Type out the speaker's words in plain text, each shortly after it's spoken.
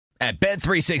At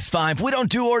Bet365, we don't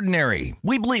do ordinary.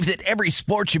 We believe that every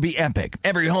sport should be epic.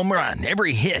 Every home run,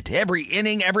 every hit, every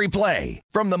inning, every play.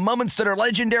 From the moments that are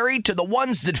legendary to the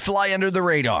ones that fly under the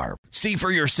radar. See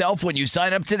for yourself when you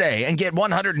sign up today and get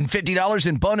 $150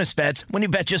 in bonus bets when you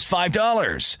bet just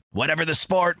 $5. Whatever the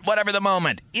sport, whatever the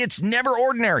moment, it's never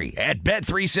ordinary at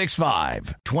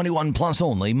Bet365. 21 plus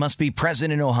only. Must be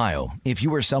present in Ohio. If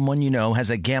you or someone you know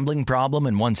has a gambling problem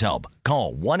and wants help,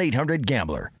 call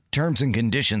 1-800-GAMBLER. Terms and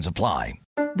conditions apply.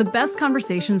 The best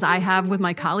conversations I have with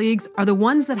my colleagues are the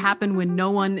ones that happen when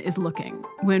no one is looking,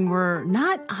 when we're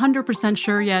not 100%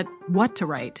 sure yet what to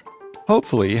write.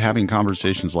 Hopefully, having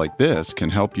conversations like this can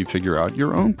help you figure out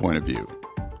your own point of view.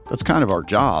 That's kind of our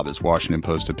job as Washington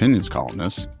Post opinions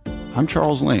columnists. I'm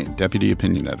Charles Lane, Deputy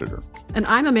Opinion Editor. And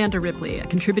I'm Amanda Ripley, a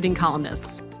contributing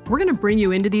columnist. We're going to bring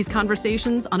you into these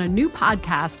conversations on a new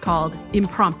podcast called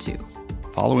Impromptu.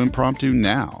 Follow Impromptu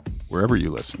now, wherever you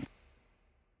listen.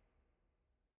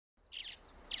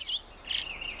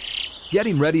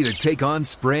 Getting ready to take on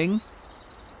spring?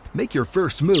 Make your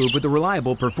first move with the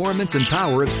reliable performance and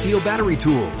power of Steel battery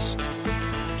tools.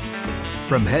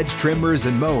 From hedge trimmers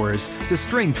and mowers to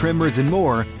string trimmers and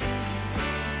more,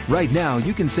 right now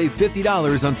you can save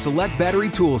 $50 on select battery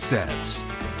tool sets.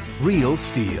 Real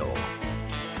Steel.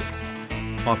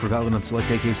 Offer valid on select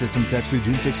AK system sets through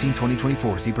June 16,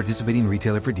 2024. See participating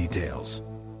retailer for details.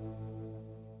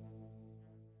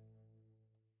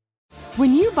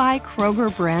 When you buy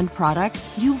Kroger brand products,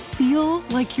 you feel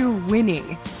like you're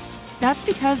winning. That's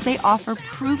because they offer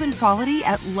proven quality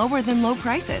at lower than low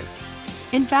prices.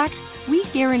 In fact, we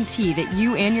guarantee that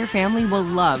you and your family will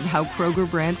love how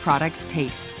Kroger brand products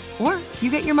taste, or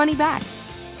you get your money back.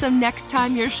 So next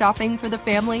time you're shopping for the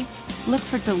family, look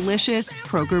for delicious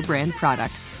Kroger brand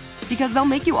products, because they'll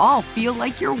make you all feel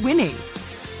like you're winning.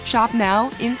 Shop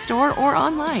now, in-store, or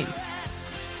online.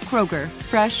 Kroger,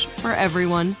 fresh for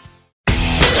everyone.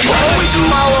 Always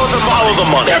follow the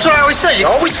money. That's what I always say. You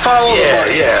always follow the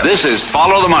money. Yeah. This is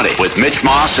Follow the Money with Mitch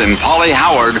Moss and Paulie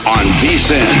Howard on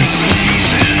VSiN.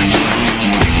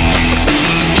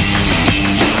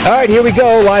 All right, here we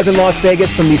go. Live in Las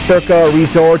Vegas from the Circa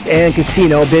Resort and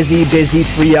Casino. Busy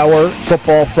 3-hour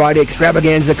Football Friday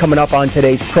extravaganza coming up on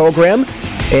today's program.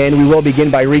 And we will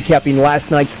begin by recapping last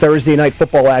night's Thursday night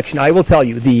football action. I will tell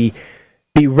you, the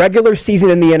regular season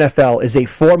in the NFL is a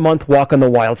 4-month walk on the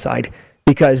wild side.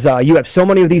 Because you have so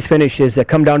many of these finishes that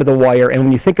come down to the wire. And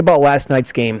when you think about last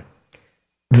night's game,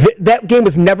 that game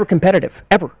was never competitive,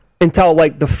 ever. Until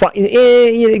like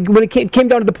when it came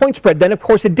down to the point spread, then of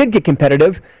course it did get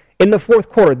competitive in the fourth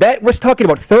quarter. That we're talking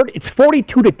about third. It's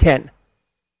 42-10.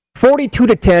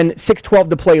 42-10, 6:12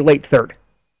 to play late third.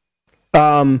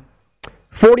 45-23,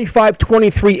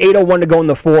 8:01 to go in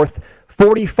the fourth.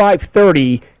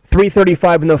 45-30,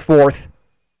 3:35 in the fourth.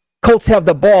 Colts have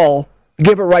the ball.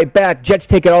 Give it right back. Jets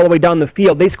take it all the way down the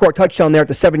field. They score a touchdown there at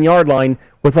the 7-yard line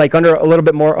with like under a little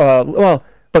bit more, about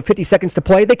 50 seconds to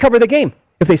play. They cover the game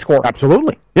if they score.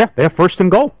 Absolutely. Yeah, they have first and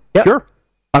goal. Yep. Sure.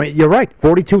 I mean, you're right.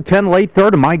 42-10 late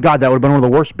third, and my God, that would have been one of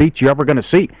the worst beats you're ever going to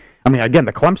see. I mean, again,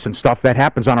 the Clemson stuff, that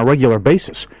happens on a regular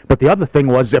basis. But the other thing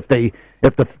was if the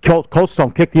Colts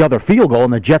don't kick the other field goal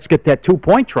and the Jets get that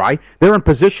 2-point try, they're in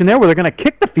position there where they're going to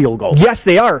kick the field goal. Yes,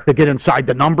 they are. To get inside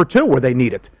the number 2 where they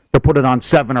need it, to put it on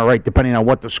 7 or 8, depending on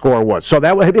what the score was. So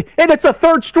that and it's a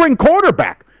third-string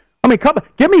quarterback. I mean,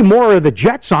 give me more of the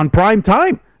Jets on prime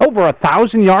time. Over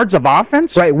 1,000 yards of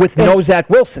offense. Right, with no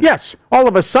Zach Wilson. Yes. All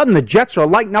of a sudden, the Jets are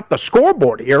lighting up the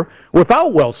scoreboard here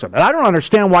without Wilson. And I don't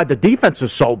understand why the defense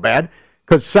is so bad,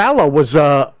 because Salah was,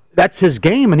 that's his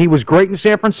game, and he was great in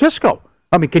San Francisco.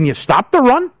 I mean, can you stop the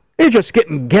run? They're just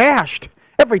getting gashed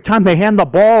every time they hand the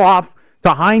ball off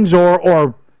to Hines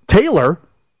or Taylor.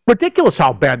 Ridiculous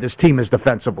how bad this team is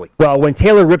defensively. Well, when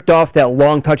Taylor ripped off that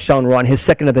long touchdown run, his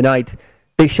second of the night,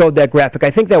 they showed that graphic. I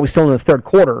think that was still in the third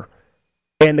quarter.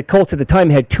 And the Colts at the time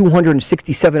had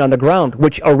 267 on the ground,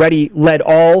 which already led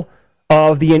all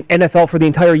of the NFL for the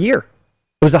entire year.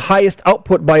 It was the highest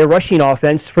output by a rushing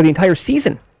offense for the entire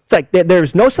season. It's like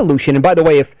there's no solution. And by the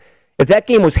way, if that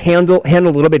game was handled a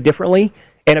little bit differently,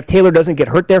 and if Taylor doesn't get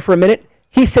hurt there for a minute,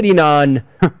 he's sitting on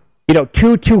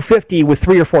 250 with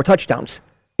 3 or 4 touchdowns.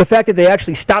 The fact that they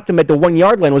actually stopped him at the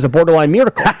 1-yard line was a borderline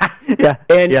miracle.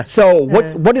 So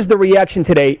what is the reaction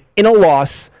today in a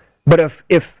loss? But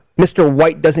if Mr.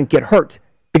 White doesn't get hurt,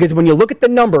 because when you look at the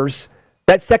numbers,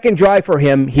 that second drive for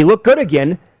him, he looked good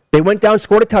again. They went down,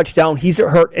 scored a touchdown. He's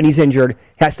hurt and he's injured.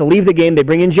 Has to leave the game. They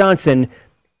bring in Johnson.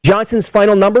 Johnson's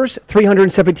final numbers,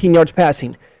 317 yards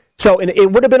passing. So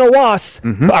it would have been a loss.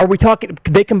 Mm-hmm. Are we talking,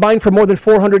 they combined for more than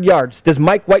 400 yards. Does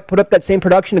Mike White put up that same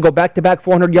production to go back-to-back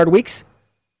 400-yard weeks?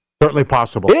 Certainly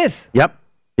possible. It is. Yep.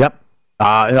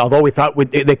 Although we thought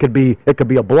it could be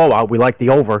a blowout, we like the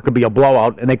over. It could be a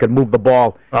blowout, and they could move the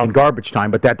ball in garbage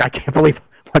time. But I can't believe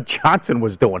what Johnson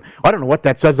was doing. I don't know what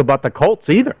that says about the Colts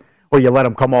either. Or you let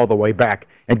them come all the way back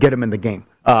and get them in the game,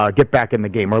 get back in the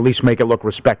game, or at least make it look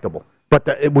respectable.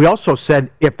 But we also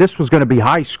said if this was going to be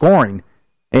high scoring,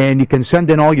 and you can send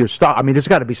in all your stuff. I mean, there's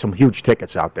got to be some huge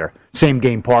tickets out there. Same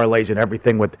game parlays and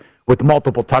everything with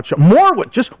multiple touchdowns. Moore with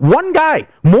just one guy.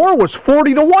 Moore was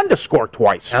 40-1 to score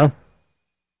twice. Yeah.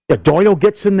 Doyle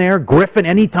gets in there. Griffin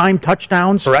anytime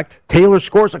touchdowns. Correct. Taylor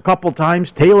scores a couple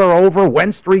times. Taylor over.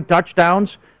 Wentz 3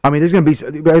 touchdowns. I mean, there's going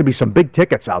to be some big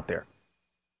tickets out there.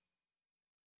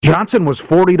 Johnson was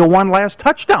 40-1 last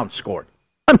touchdown scored.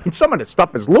 I mean, some of this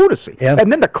stuff is lunacy. Yeah.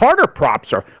 And then the Carter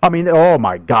props are. I mean, oh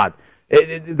my God.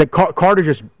 Carter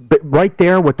just right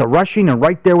there with the rushing and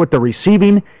right there with the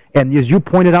receiving. And as you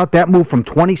pointed out, that moved from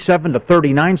 27 to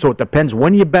 39. So it depends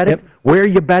when you bet it, where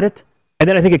you bet it. And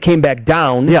then I think it came back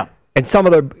down. Yeah. And so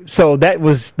that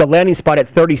was the landing spot at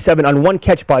 37 on one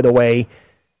catch, by the way.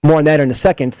 More on that in a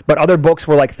second. But other books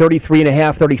were like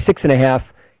 33.5,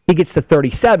 36.5. He gets to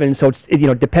 37. So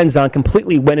it depends on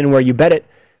completely when and where you bet it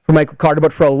for Michael Carter.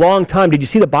 But for a long time, did you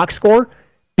see the box score?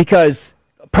 Because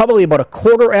probably about a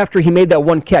quarter after he made that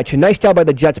one catch, a nice job by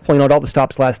the Jets pulling out all the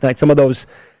stops last night. Some of those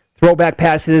throwback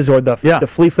passes or the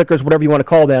flea flickers, whatever you want to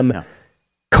call them. Yeah.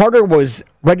 Carter was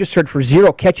registered for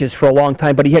 0 catches for a long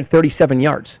time, but he had 37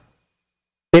 yards.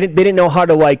 They didn't know how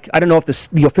to, I don't know if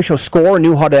the official score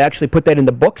knew how to actually put that in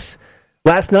the books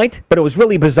last night, but it was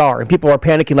really bizarre, and people are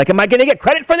panicking, am I going to get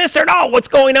credit for this or no? What's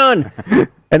going on?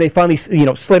 And they finally,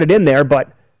 slid it in there,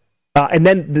 but, and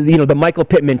then, the Michael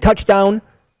Pittman touchdown,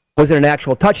 was it an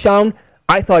actual touchdown?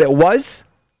 I thought it was.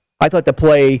 I thought the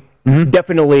play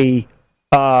definitely,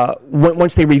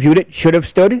 once they reviewed it, should have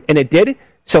stood, and it did.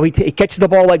 So he catches the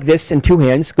ball like this in 2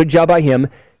 hands. Good job by him.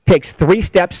 Takes 3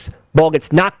 steps. Ball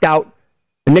gets knocked out.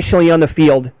 Initially on the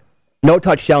field. No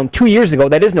touchdown. 2 years ago,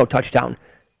 that is no touchdown.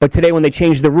 But today when they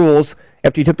changed the rules,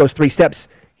 after he took those 3 steps,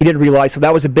 he did realize. So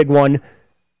that was a big one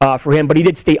for him. But he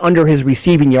did stay under his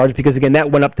receiving yards because, again,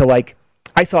 that went up to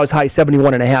I saw as high as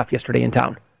 71.5 yesterday in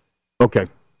town. Okay.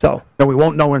 So. Now we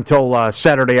won't know until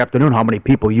Saturday afternoon how many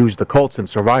people use the Colts in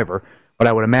Survivor. But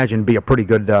I would imagine it'd be a pretty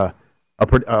good...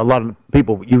 A lot of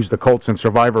people use the Colts in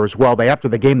Survivor as well. After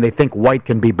the game, they think White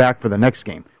can be back for the next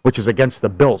game, which is against the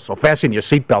Bills. So fasten your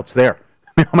seatbelts there.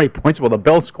 How many points will the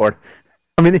Bills score?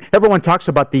 I mean, everyone talks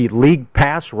about the league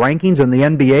pass rankings in the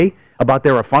NBA, about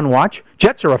they're a fun watch.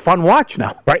 Jets are a fun watch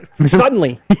now. Right.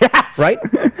 Suddenly. Yes. Right?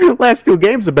 Last 2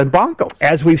 games have been bonkers.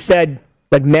 As we've said,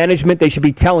 management, they should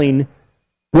be telling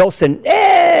Wilson,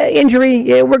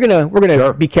 injury, we're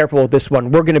gonna be careful with this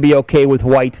one. We're going to be okay with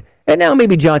White. And now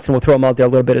maybe Johnson will throw him out there a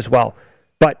little bit as well.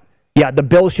 But, yeah, the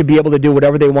Bills should be able to do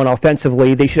whatever they want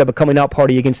offensively. They should have a coming-out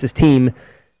party against this team.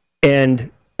 And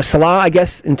Salah, I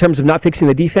guess, in terms of not fixing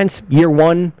the defense, year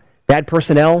 1, bad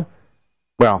personnel.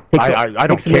 Well, I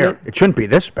don't care. It shouldn't be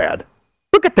this bad.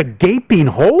 Look at the gaping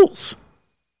holes.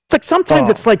 It's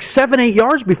sometimes it's 7-8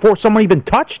 yards before someone even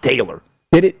touched Taylor.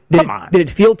 Did it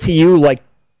feel to you like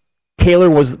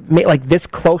Taylor was this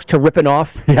close to ripping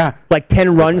off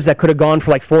 10 runs that could have gone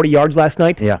for 40 yards last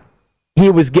night? Yeah.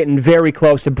 He was getting very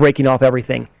close to breaking off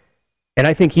everything. And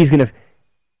I think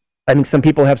I think some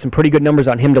people have some pretty good numbers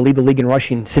on him to lead the league in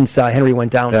rushing since Henry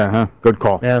went down. Yeah, good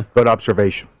call. Yeah. Good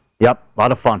observation. Yep, a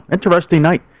lot of fun. Interesting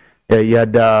night. You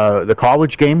had the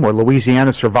college game where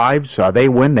Louisiana survives. They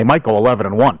win. They might go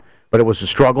 11-1, but it was a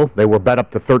struggle. They were bet up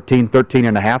to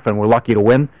 13.5, and were lucky to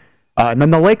win. And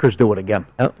then the Lakers do it again.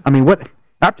 Oh. I mean,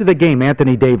 after the game,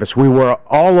 Anthony Davis, we were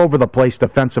all over the place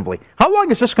defensively. How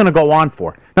long is this going to go on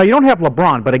for? Now, you don't have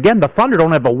LeBron, but again, the Thunder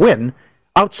don't have a win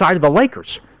outside of the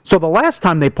Lakers. So the last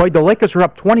time they played, the Lakers were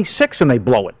up 26 and they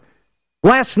blow it.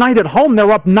 Last night at home,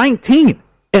 they're up 19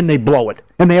 and they blow it.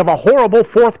 And they have a horrible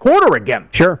fourth quarter again.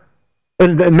 Sure.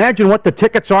 And imagine what the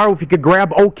tickets are if you could grab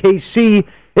OKC.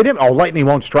 Lightning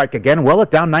won't strike again. Will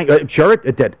it down 9? Sure,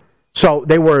 it did. So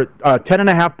they were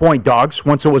 10.5-point dogs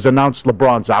once it was announced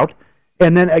LeBron's out.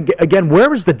 And then again,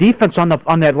 where is the defense on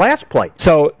that last play?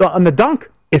 So on the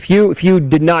dunk. If you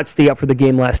did not stay up for the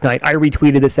game last night, I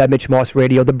retweeted this at Mitch Moss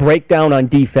Radio. The breakdown on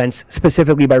defense,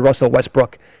 specifically by Russell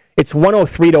Westbrook. It's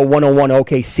 103-101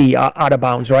 OKC out of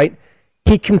bounds, right?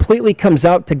 He completely comes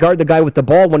out to guard the guy with the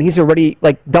ball when he's already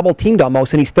double teamed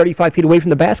almost, and he's 35 feet away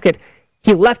from the basket.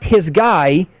 He left his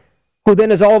guy, who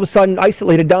then is all of a sudden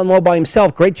isolated down low by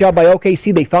himself. Great job by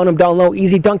OKC. They found him down low.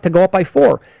 Easy dunk to go up by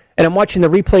 4. And I'm watching the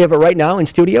replay of it right now in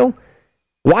studio.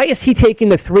 Why is he taking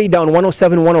the 3 down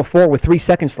 107-104 with 3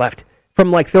 seconds left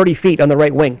from 30 feet on the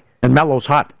right wing? And Melo's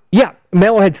hot. Yeah,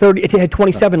 Melo had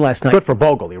 27 last night. Good for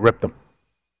Vogel. He ripped him.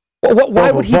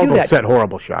 Why would he do that? Said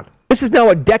horrible shot. This is now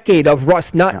a decade of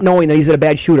Russ not knowing that he's a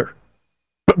bad shooter.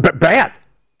 Bad.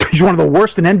 He's one of the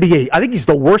worst in NBA. I think he's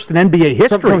the worst in NBA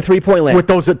history from three-point land with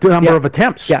those number of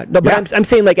attempts. Yeah, no, but I'm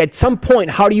saying, like, at some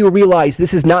point, how do you realize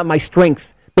this is not my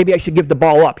strength? Maybe I should give the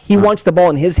ball up. He wants the ball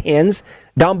in his hands,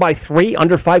 down by 3,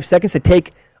 under 5 seconds to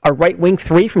take a right wing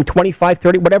 3 from 25,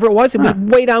 30, whatever it was. It was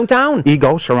way downtown.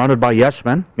 Ego surrounded by yes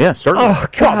men. Yeah, certainly. Oh,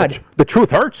 God. Well, the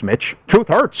truth hurts, Mitch. Truth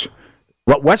hurts.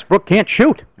 Westbrook can't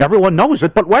shoot. Everyone knows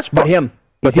it, but Westbrook. But him.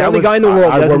 He's the only guy in the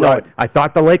world that doesn't know it. I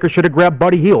thought the Lakers should have grabbed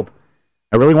Buddy Hield.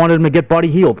 I really wanted him to get Buddy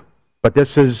Hield. But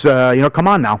this is, come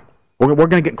on now. We're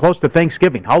going to get close to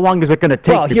Thanksgiving. How long is it going to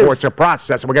take before it's a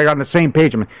process? We're going to get on the same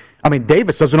page. I mean,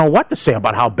 Davis doesn't know what to say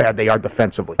about how bad they are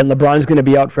defensively. And LeBron's going to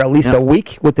be out for at least a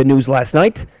week with the news last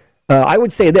night. I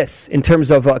would say this in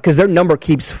terms of, because their number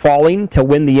keeps falling to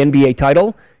win the NBA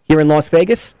title here in Las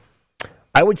Vegas.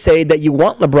 I would say that you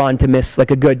want LeBron to miss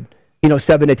like a good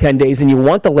 7 to 10 days, and you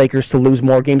want the Lakers to lose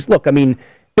more games. Look, I mean,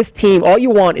 this team, all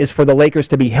you want is for the Lakers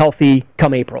to be healthy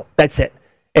come April. That's it.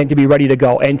 And to be ready to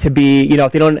go. And to be,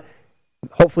 if they don't,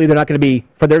 hopefully they're not going to be,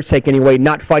 for their sake anyway,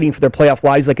 not fighting for their playoff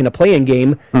lives like in a play-in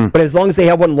game. But as long as they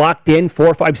have one locked in,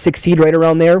 4, 5, 6 seed right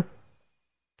around there,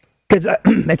 because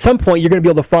at some point you're going to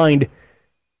be able to find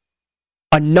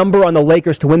a number on the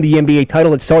Lakers to win the NBA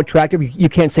title that's so attractive you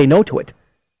can't say no to it.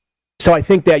 So I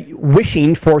think that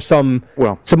wishing for some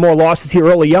more losses here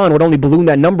early on would only balloon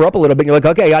that number up a little bit. You're like,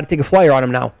 okay, I got to take a flyer on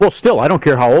him now. Well, still, I don't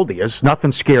care how old he is.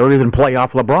 Nothing scarier than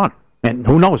playoff LeBron. And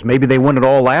who knows, maybe they win it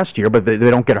all last year, but they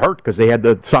don't get hurt because they had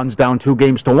the Suns down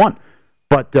 2-1.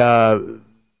 But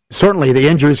certainly the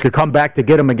injuries could come back to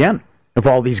get him again if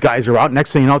all these guys are out.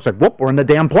 Next thing you know, it's like, whoop, we're in the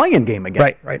damn play-in game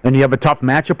again. Right. And you have a tough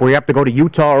matchup where you have to go to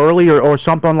Utah early or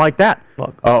something like that.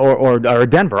 Or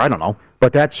Denver, I don't know.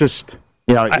 But that's just...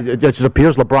 it just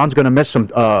appears LeBron's going to miss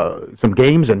some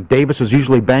games, and Davis is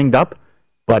usually banged up.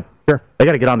 But they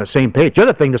got to get on the same page. The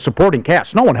other thing, the supporting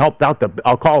cast. No one helped out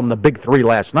I'll call them the big three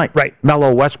last night. Right.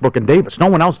 Melo, Westbrook, and Davis. No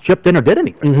one else chipped in or did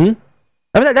anything. Mm-hmm.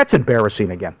 I mean, that's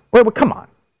embarrassing again. Well, come on.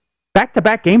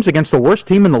 Back-to-back games against the worst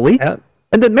team in the league? Yeah.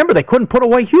 And then remember, they couldn't put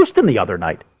away Houston the other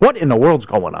night. What in the world's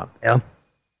going on? Yeah.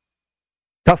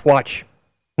 Tough watch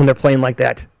when they're playing like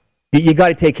that. You got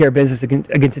to take care of business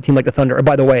against a team like the Thunder. And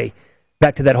by the way,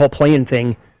 back to that whole play-in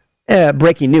thing,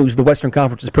 breaking news, the Western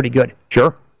Conference is pretty good.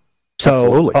 Sure.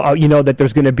 So, that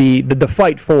there's going to be, the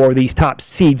fight for these top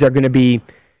seeds are going to be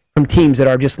from teams that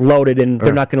are just loaded, and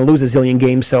they're not going to lose a zillion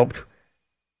games. So,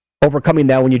 overcoming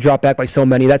that when you drop back by so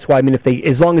many, that's why,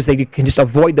 as long as they can just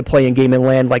avoid the play-in game and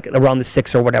land like around the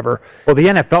 6 or whatever. Well, the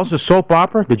NFL's a soap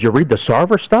opera. Did you read the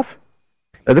Sarver stuff?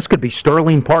 This could be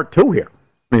Sterling Part 2 here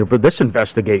for this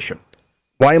investigation.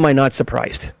 Why am I not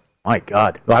surprised? My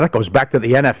God. Well, that goes back to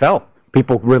the NFL.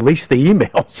 People released the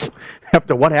emails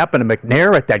after what happened to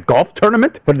McNair at that golf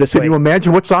tournament. Put it this way. Can you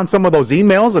imagine what's on some of those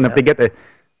emails? And if they get the...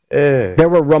 There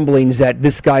were rumblings that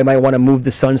this guy might want to move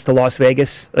the Suns to Las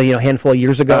Vegas a handful of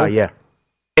years ago. Yeah.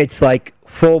 It's like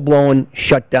full-blown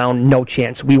shutdown, no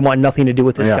chance. We want nothing to do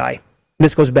with this guy.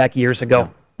 This goes back years ago. Yeah.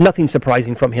 Nothing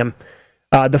surprising from him.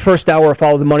 The first hour of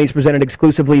Follow the Money is presented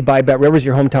exclusively by BetRivers,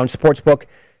 your hometown sportsbook.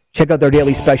 Check out their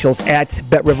daily specials at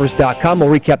BetRivers.com. We'll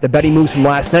recap the betting moves from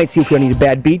last night, see if we have any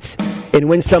bad beats, and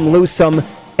win some, lose some.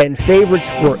 And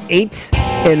favorites were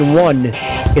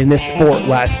 8-1 in this sport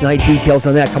last night. Details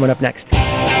on that coming up next.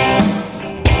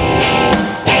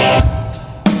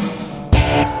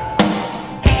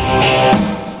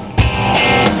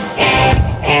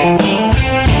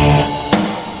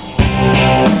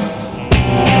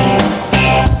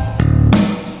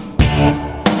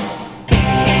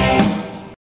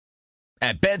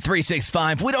 At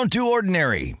Bet365, we don't do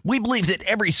ordinary. We believe that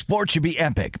every sport should be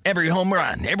epic. Every home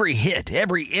run, every hit,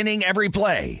 every inning, every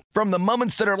play. From the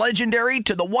moments that are legendary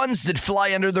to the ones that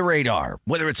fly under the radar.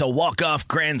 Whether it's a walk-off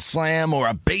grand slam or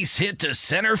a base hit to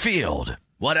center field.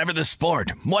 Whatever the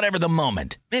sport, whatever the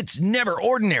moment. It's never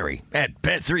ordinary at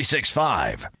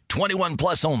Bet365. 21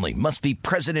 plus only. Must be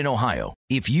present in Ohio.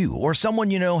 If you or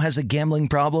someone you know has a gambling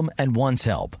problem and wants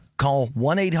help, call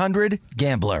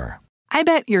 1-800-GAMBLER. I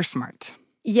bet you're smart.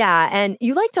 Yeah, and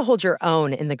you like to hold your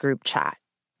own in the group chat.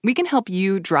 We can help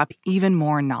you drop even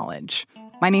more knowledge.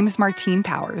 My name is Martine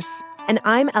Powers. And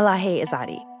I'm Elahe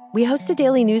Izadi. We host a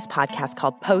daily news podcast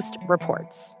called Post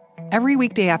Reports. Every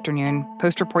weekday afternoon,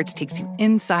 Post Reports takes you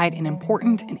inside an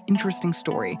important and interesting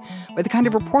story with the kind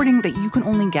of reporting that you can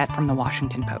only get from the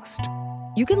Washington Post.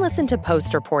 You can listen to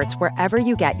Post Reports wherever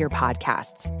you get your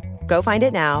podcasts. Go find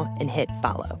it now and hit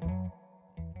follow.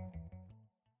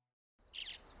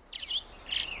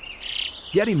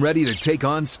 Getting ready to take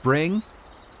on spring?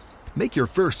 Make your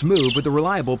first move with the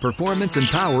reliable performance and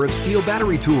power of Steel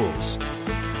battery tools.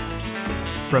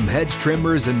 From hedge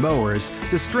trimmers and mowers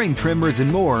to string trimmers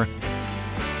and more,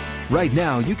 right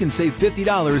now you can save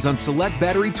 $50 on select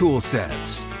battery tool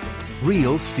sets.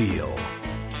 Real Steel.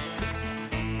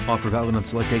 Offer valid on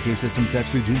select AK system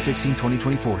sets through June 16,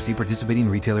 2024. See participating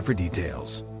retailer for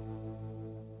details.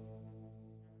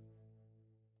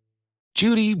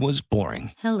 Judy was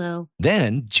boring. Hello.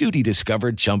 Then Judy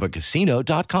discovered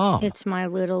ChumbaCasino.com. It's my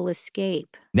little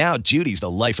escape. Now Judy's the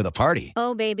life of the party.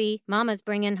 Oh, baby, mama's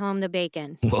bringing home the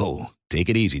bacon. Whoa, take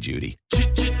it easy, Judy.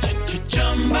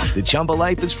 The Chumba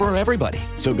life is for everybody.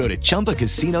 So go to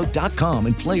ChumbaCasino.com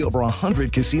and play over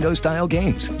 100 casino-style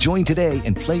games. Join today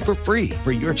and play for free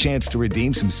for your chance to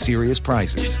redeem some serious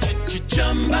prizes.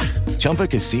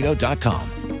 ChumbaCasino.com.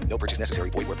 No purchase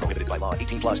necessary. Void where prohibited by law.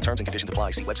 18 plus terms and conditions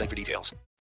apply. See website for details.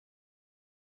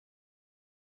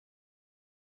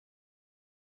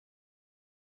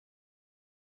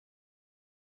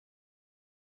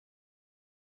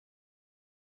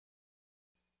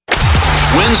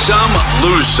 Win Some,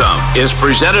 Lose Some is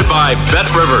presented by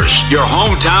BetRivers, your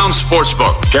hometown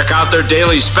sportsbook. Check out their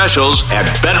daily specials at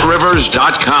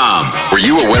BetRivers.com. Were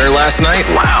you a winner last night?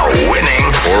 Wow, winning.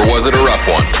 Or was it a rough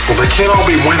one? Well, they can't all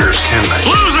be winners, can they?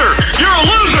 Loser! You're a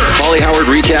loser! Paulie Howard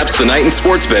recaps the night in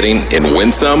sports betting in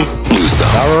Win Some, Lose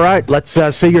Some. All right, let's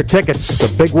see your tickets. The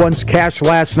big ones cashed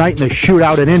last night in the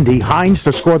shootout in Indy. Hines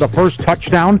to score the first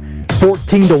touchdown,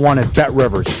 14-1 at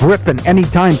BetRivers. Griffin,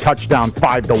 anytime touchdown,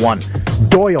 5-1.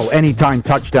 Doyle, anytime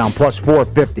touchdown, plus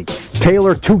 450.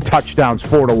 Taylor, 2 touchdowns,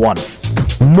 4-1.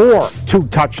 Moore, 2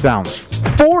 touchdowns,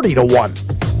 40-1.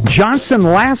 Johnson,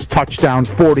 last touchdown,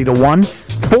 40-1.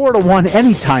 4-1,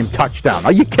 anytime touchdown.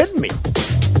 Are you kidding me?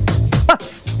 I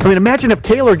mean, imagine if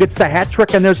Taylor gets the hat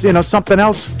trick and there's, something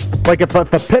else. Like if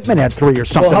Pittman had 3 or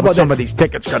something, well, some of these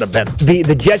tickets could have been.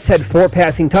 The Jets had 4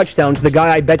 passing touchdowns. The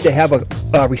guy I bet to have a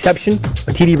reception,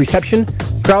 a TD reception,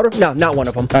 Crowder? No, not one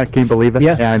of them. Can you believe it?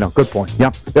 Yeah, I know. Good point.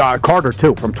 Yep. Carter,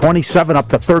 too, from 27 up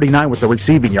to 39 with the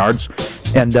receiving yards.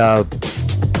 And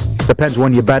depends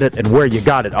when you bet it and where you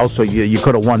got it. Also, you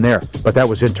could have won there. But that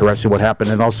was interesting what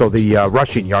happened. And also the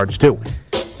rushing yards, too.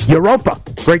 Europa,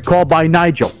 great call by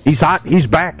Nigel. He's hot. He's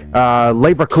back.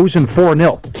 Leverkusen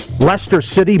 4-0. Leicester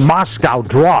City, Moscow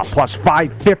draw, plus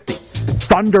 550.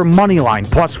 Thunder money line,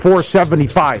 plus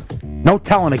 475. No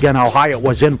telling again how high it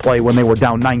was in play when they were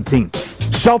down 19.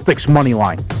 Celtics money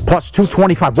line, plus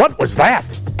 225. What was that?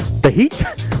 The Heat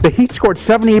scored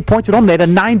 78 points at home. They had a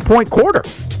 9-point quarter.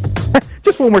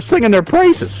 Just when we're singing their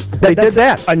praises. They did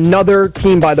that. Another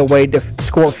team, by the way, to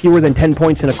score fewer than 10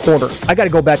 points in a quarter. I got to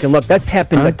go back and look. That's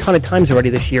happened a ton of times already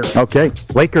this year. Okay.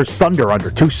 Lakers Thunder under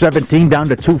 217 down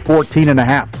to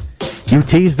 214.5. You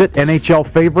teased it. NHL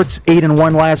favorites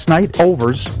 8-1 last night.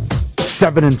 Overs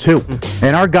 7-2.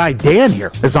 And our guy Dan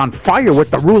here is on fire with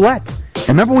the roulette. And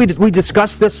remember we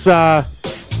discussed this. I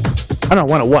don't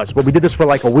know when it was, but we did this for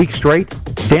like a week straight.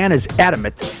 Dan is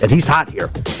adamant, and he's hot here,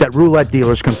 that roulette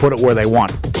dealers can put it where they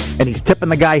want. And he's tipping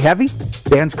the guy heavy.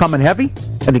 Dan's coming heavy,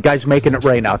 and the guy's making it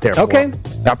rain out there. Okay.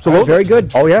 Absolutely. Very good.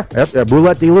 Oh, yeah.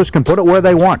 Roulette dealers can put it where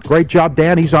they want. Great job,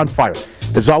 Dan. He's on fire.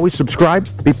 As always, subscribe.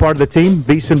 Be part of the team.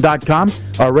 VSiN.com.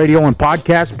 Our radio and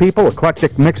podcast people.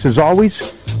 Eclectic mix as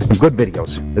always. Some good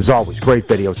videos. As always, great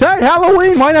videos. Hey,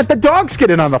 Halloween. Why not the dogs get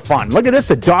in on the fun? Look at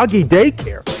this, a doggy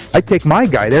daycare. I take my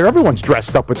guy there. Everyone's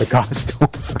dressed up with the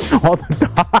costumes. All the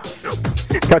dogs.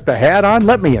 Got the hat on.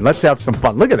 Let me in. Let's have some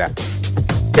fun. Look at that.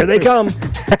 Here they come.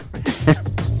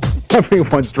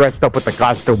 Everyone's dressed up with the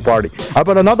costume party. How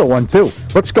about another one, too?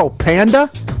 Let's go Panda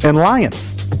and Lion.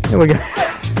 Here we go.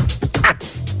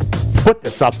 Put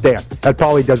this up there. That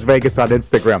Paulie Does Vegas on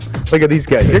Instagram. Look at these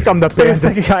guys. Here come the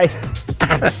pandas.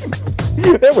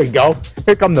 There we go.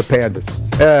 Here come the pandas.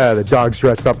 The dogs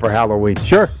dressed up for Halloween.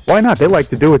 Sure, why not? They like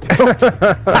to do it too.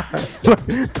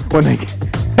 When they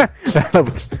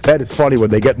that is funny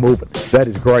when they get moving. That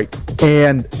is great.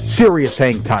 And serious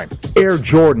hang time. Air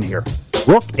Jordan here.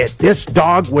 Look at this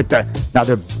dog with the. Now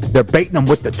they're baiting him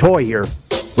with the toy here,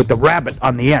 with the rabbit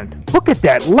on the end. Look at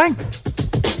that length.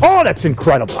 Oh, that's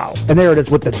incredible. And there it is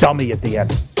with the dummy at the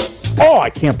end. Oh, I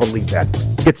can't believe that.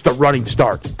 Gets the running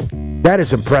start. That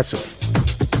is impressive.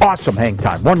 Awesome hang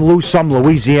time. One lose some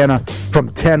Louisiana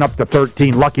from 10 up to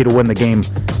 13. Lucky to win the game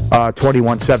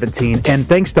 21-17. And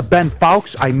thanks to Ben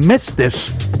Fowkes, I missed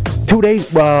this 2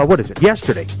 days,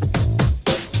 yesterday.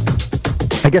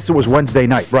 I guess it was Wednesday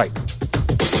night, right.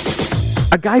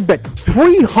 A guy bet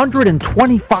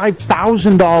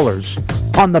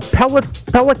 $325,000 on the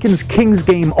Pelicans-Kings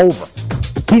game over.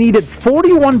 He needed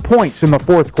 41 points in the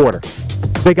fourth quarter.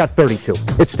 They got 32.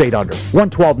 It stayed under.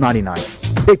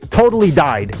 112.99. It totally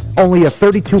died. Only a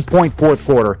 32-point fourth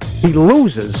quarter. He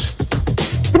loses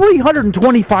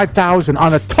 $325,000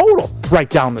 on a total right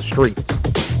down the street.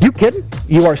 You kidding?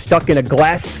 You are stuck in a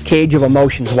glass cage of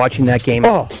emotions watching that game.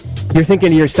 Oh. You're thinking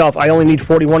to yourself, I only need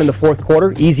 41 in the fourth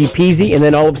quarter, easy peasy, and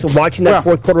then all of a sudden watching that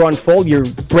fourth quarter unfold, you're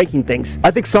breaking things.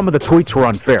 I think some of the tweets were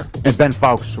unfair, and Ben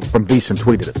Fowkes from VSiN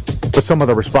tweeted it, but some of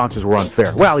the responses were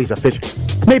unfair. Well, he's a fish.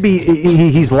 Maybe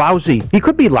he's lousy. He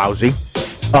could be lousy,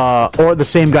 or the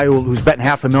same guy who's betting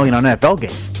 $500,000 on NFL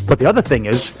games. But the other thing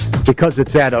is, because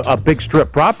it's at a big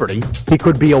strip property, he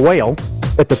could be a whale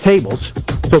at the tables,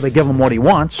 so they give him what he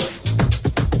wants,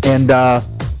 and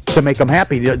to make him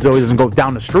happy so he doesn't go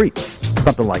down the street,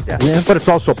 something like that. Yeah. But it's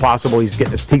also possible he's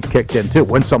getting his teeth kicked in, too.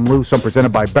 Win Some, Lose Some,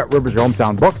 presented by BetRivers, your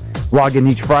hometown book. Log in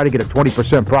each Friday, get a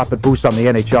 20% profit boost on the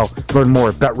NHL. Learn more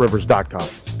at BetRivers.com.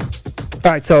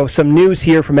 All right, so some news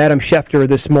here from Adam Schefter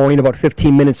this morning, about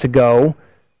 15 minutes ago.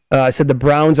 Said the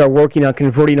Browns are working on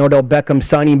converting Odell Beckham's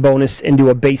signing bonus into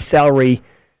a base salary.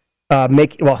 So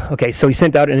he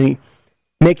sent out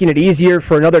making it easier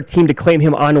for another team to claim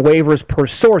him on waivers per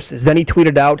sources. Then he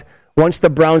tweeted out, once the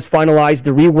Browns finalize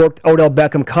the reworked Odell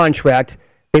Beckham contract,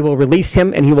 they will release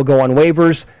him and he will go on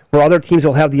waivers, where other teams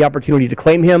will have the opportunity to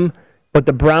claim him. But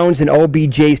the Browns and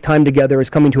OBJ's time together is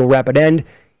coming to a rapid end.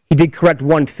 He did correct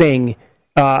one thing.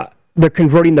 They're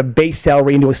converting the base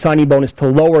salary into a signing bonus to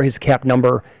lower his cap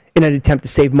number in an attempt to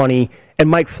save money. And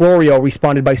Mike Florio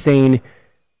responded by saying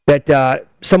that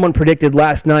someone predicted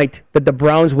last night that the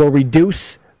Browns will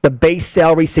reduce the base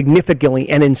salary significantly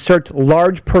and insert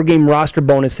large per-game roster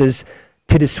bonuses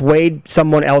to dissuade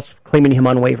someone else claiming him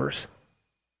on waivers.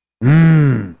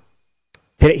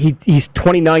 Today, he's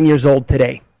 29 years old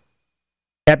today.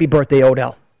 Happy birthday,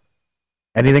 Odell.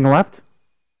 Anything left?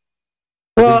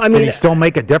 Well, Can he still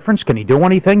make a difference? Can he do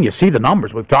anything? You see the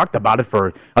numbers. We've talked about it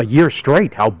for a year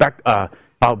straight, how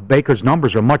Baker's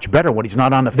numbers are much better when he's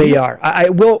not on the field. They are. I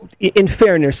will, in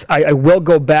fairness, I will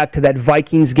go back to that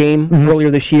Vikings game earlier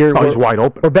this year. He's wide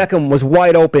open. Where Beckham was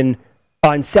wide open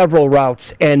on several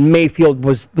routes, and Mayfield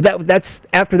was. That's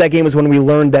after that game was when we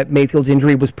learned that Mayfield's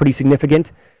injury was pretty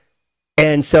significant.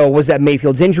 And so, was that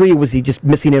Mayfield's injury? Was he just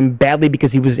missing him badly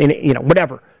because he was in?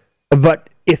 Whatever. But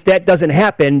if that doesn't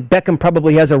happen, Beckham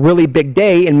probably has a really big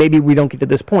day, and maybe we don't get to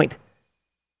this point.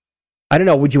 I don't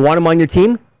know. Would you want him on your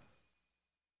team?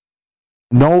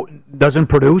 No, doesn't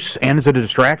produce, and is it a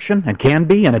distraction, and can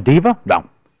be, and a diva? No.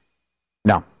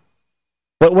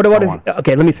 What about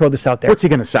okay, let me throw this out there. What's he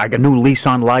going to say? I got a new lease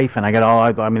on life, and I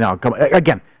got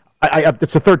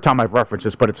it's the third time I've referenced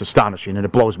this, but it's astonishing, and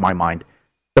it blows my mind.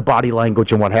 The body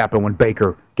language and what happened when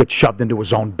Baker gets shoved into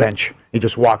his own bench. He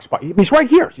just walks by. He's right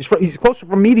here. He's closer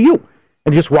from me to you.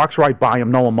 And he just walks right by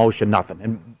him, no emotion, nothing.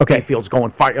 And Mayfield's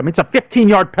going fire. It's a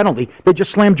 15-yard penalty. They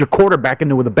just slammed your quarterback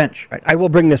into the bench. Right. I will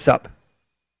bring this up.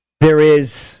 There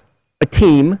is a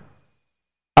team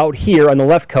out here on the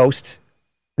left coast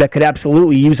that could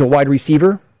absolutely use a wide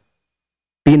receiver,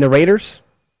 being the Raiders.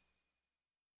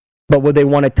 But would they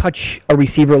want to touch a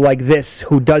receiver like this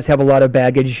who does have a lot of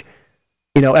baggage,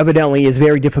 evidently is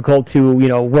very difficult to,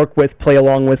 work with, play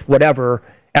along with, whatever,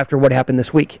 after what happened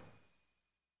this week?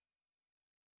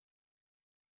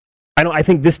 I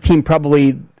think this team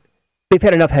probably, they've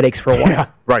had enough headaches for a while. Yeah,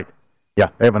 right. Yeah,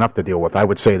 they have enough to deal with. I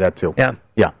would say that too. Yeah.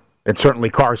 Yeah. And certainly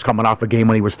Carr's coming off a game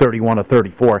when he was 31 or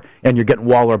 34, and you're getting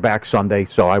Waller back Sunday,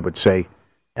 so I would say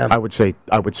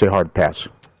hard pass.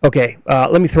 Okay,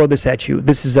 let me throw this at you.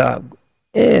 This is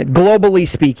globally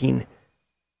speaking,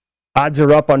 odds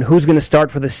are up on who's going to start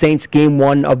for the Saints game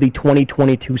 1 of the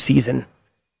 2022 season.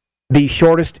 The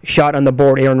shortest shot on the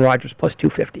board, Aaron Rodgers, plus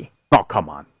 250. Oh, come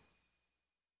on.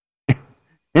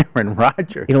 Aaron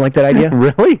Rodgers. You don't like that idea?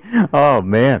 Really? Oh,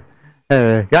 man.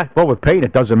 With Payton,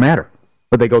 it doesn't matter.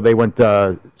 But they went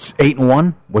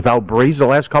 8-1 without Breeze the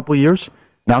last couple of years.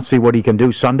 Now see what he can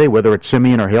do Sunday, whether it's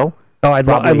Simeon or Hill. Oh, I'd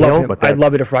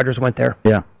love it if Rodgers went there.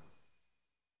 Yeah.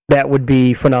 That would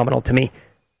be phenomenal to me.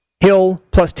 Hill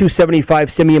plus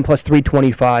 275, Simeon plus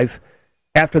 325.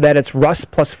 After that, it's Russ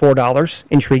plus $4.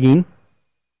 Intriguing.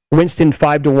 Winston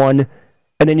 5-1.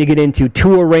 And then you get into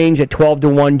Tua range at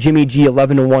 12-1, Jimmy G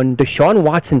 11-1, Deshaun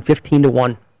Watson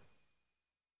 15-1.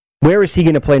 Where is he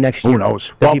going to play next year? Who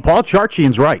knows? Paul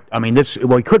Charchian's right. I mean,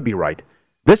 he could be right.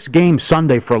 This game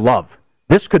Sunday for Love,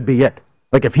 this could be it.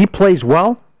 Like, if he plays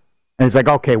well, and it's like,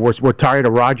 okay, we're tired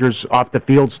of Rodgers off the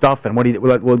field stuff, and we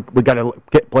got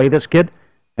to play this kid,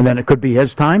 and then it could be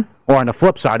his time. Or on the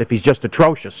flip side, if he's just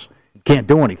atrocious, can't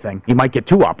do anything, he might get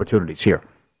 2 opportunities here.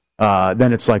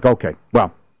 Then it's like, okay,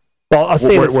 well, I'll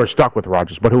say we're stuck with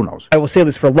Rodgers, but who knows? I will say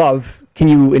this for Love. Can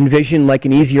you envision like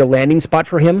an easier landing spot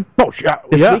for him? This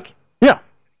week? Yeah.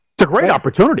 It's a great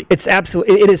opportunity. It's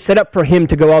absolutely. It is set up for him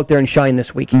to go out there and shine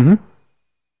this week. Mm-hmm.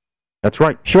 That's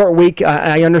right. Short week,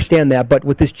 I understand that, but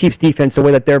with this Chiefs defense, the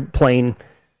way that they're playing,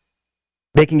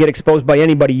 they can get exposed by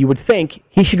anybody. You would think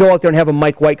he should go out there and have a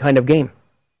Mike White kind of game.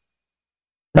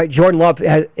 Right? Jordan Love,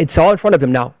 it's all in front of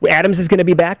him now. Adams is going to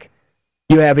be back.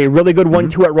 You have a really good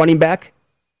 1-2 at running back.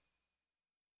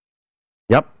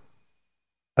 Yep.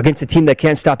 Against a team that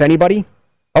can't stop anybody.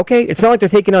 Okay, it's not like they're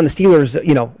taking on the Steelers,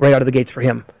 right out of the gates for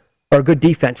him. Or a good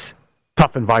defense.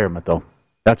 Tough environment, though.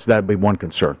 That'd be one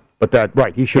concern. But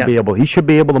he should be able. He should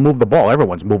be able to move the ball.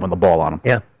 Everyone's moving the ball on him.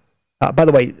 Yeah. By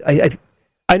the way,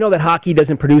 I know that hockey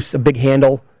doesn't produce a big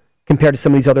handle compared to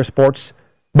some of these other sports,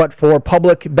 but for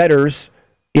public bettors,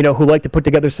 who like to put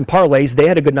together some parlays, they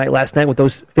had a good night last night with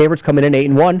those favorites coming in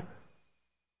 8-1,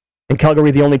 and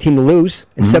Calgary the only team to lose,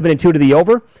 and 7-2 to the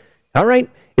over. All right.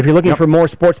 If you're looking for more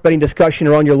sports betting discussion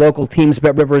around your local teams,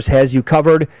 BetRivers has you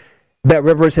covered.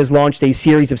 BetRivers has launched a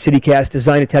series of CityCasts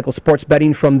designed to tackle sports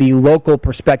betting from the local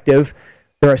perspective.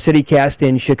 There are CityCasts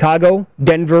in Chicago,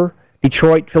 Denver,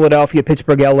 Detroit, Philadelphia,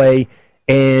 Pittsburgh, LA,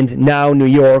 and now New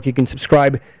York. You can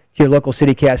subscribe to your local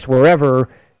CityCast wherever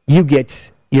you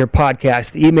get your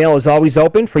podcast. The email is always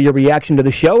open for your reaction to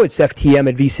the show. It's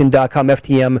ftm@vsin.com,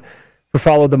 FTM for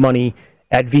Follow the Money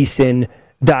at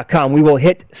vsin.com. We will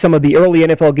hit some of the early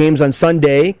NFL games on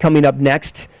Sunday coming up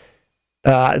next.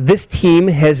 This team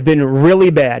has been really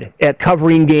bad at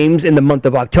covering games in the month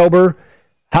of October.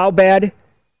 How bad?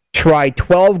 Try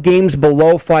 12 games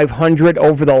below 500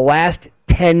 over the last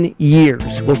 10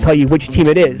 years. We'll tell you which team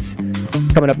it is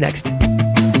coming up next.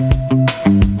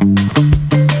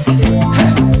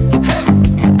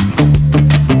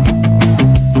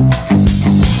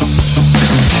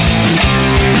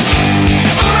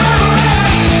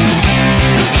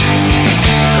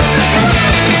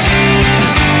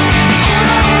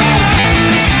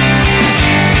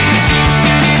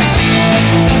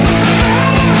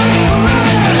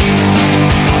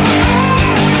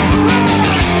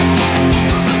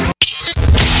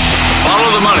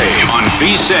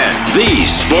 VSiN, the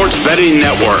Sports Betting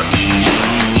Network.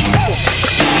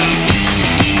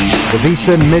 The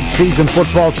VSiN mid-season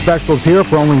football specials here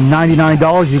for only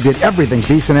 $99. You get everything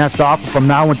VSiN has to offer from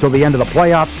now until the end of the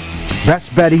playoffs.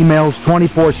 Best bet emails,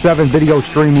 24/7 video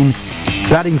streaming,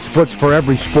 betting splits for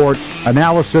every sport,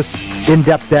 analysis,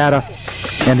 in-depth data,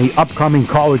 and the upcoming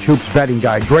college hoops betting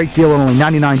guide. Great deal at only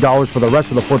 $99 for the rest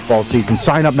of the football season.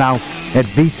 Sign up now at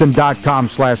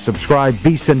vsin.com/subscribe,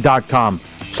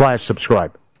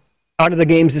 vsin.com/subscribe. Out of the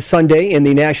games this Sunday in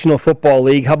the National Football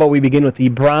League. How about we begin with the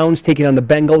Browns taking on the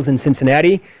Bengals in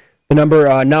Cincinnati? The number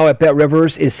now at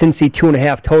BetRivers is Cincy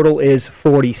 2.5. Total is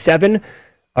 47.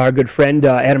 Our good friend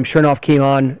Adam Chernoff came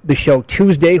on the show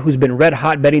Tuesday, who's been red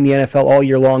hot betting the NFL all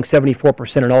year long,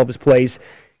 74% in all of his plays.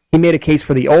 He made a case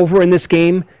for the over in this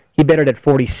game. He bet it at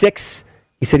 46.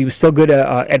 He said he was still good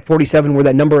at 47, where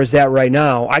that number is at right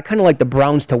now. I kind of like the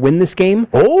Browns to win this game.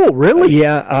 Oh, really?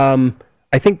 Yeah.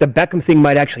 I think the Beckham thing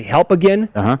might actually help again.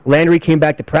 Landry came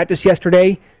back to practice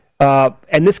yesterday.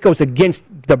 And this goes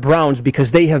against the Browns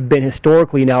because they have been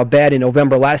historically now bad in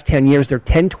November. Last 10 years, they're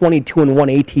 10-22-1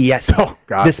 ATS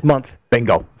this month.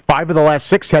 Bingo. 5 of the last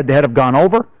 6 head-to-head have gone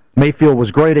over. Mayfield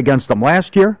was great against them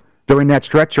last year. During that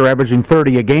stretch, they're averaging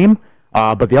 30 a game.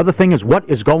 But the other thing is, what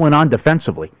is going on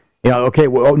defensively?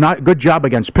 Not good job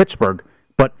against Pittsburgh,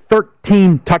 but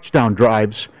 13 touchdown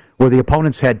drives where the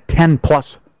opponents had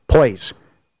 10-plus plays,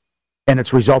 and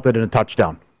it's resulted in a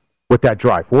touchdown with that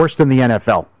drive. Worse than the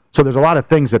NFL. So there's a lot of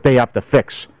things that they have to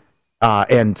fix.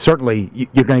 And certainly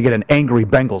you're going to get an angry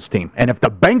Bengals team. And if the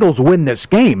Bengals win this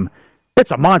game,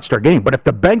 it's a monster game. But if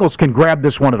the Bengals can grab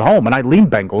this one at home, and I lean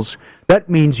Bengals, that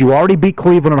means you already beat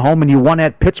Cleveland at home and you won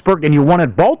at Pittsburgh and you won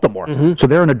at Baltimore. So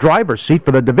they're in a driver's seat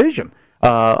for the division.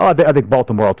 I think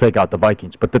Baltimore will take out the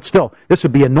Vikings. But that's still, this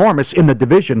would be enormous in the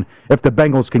division if the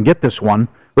Bengals can get this one.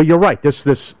 But you're right.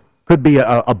 This could be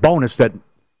a bonus that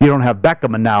you don't have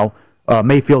Beckham, and now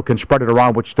Mayfield can spread it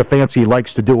around, which Stefanski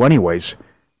likes to do anyways.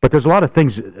 But there's a lot of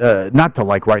things not to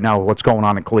like right now, what's going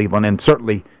on in Cleveland. And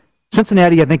certainly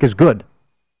Cincinnati, I think, is good.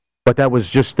 But that was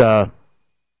just, I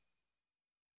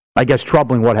guess,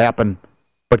 troubling what happened.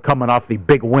 But coming off the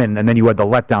big win, and then you had the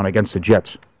letdown against the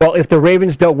Jets. Well, if the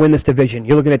Ravens don't win this division,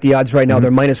 you're looking at the odds right now, they're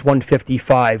minus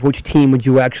 155. Which team would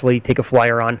you actually take a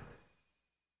flyer on?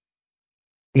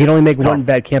 You can only make one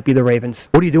bet, can't be the Ravens.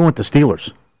 What are you doing with the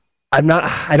Steelers? I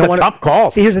don't want tough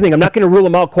call. See, here's the thing. I'm not going to rule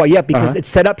them out quite yet because it's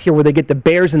set up here where they get the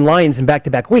Bears and Lions in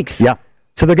back-to-back weeks. Yeah.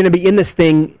 So they're going to be in this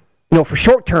thing, for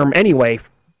short term anyway,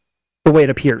 the way it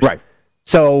appears. Right.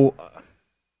 So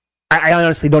I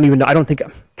honestly don't even know. I don't think.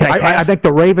 Can I pass? I think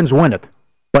the Ravens win it.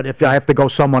 But if I have to go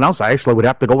someone else, I actually would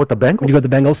have to go with the Bengals. Would you go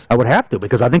with the Bengals? I would have to,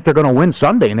 because I think they're going to win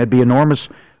Sunday, and it'd be enormous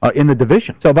in the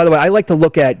division. So, by the way, I like to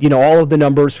look at all of the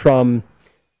numbers from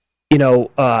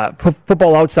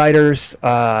Football Outsiders,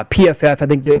 PFF. I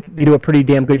think they do a pretty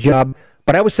damn good job.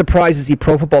 But I was surprised to see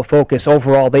Pro Football Focus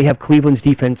overall. They have Cleveland's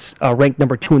defense ranked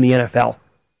number 2 in the NFL.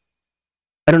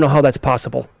 I don't know how that's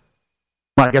possible.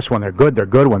 Well, I guess when they're good, they're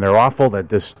good. When they're awful,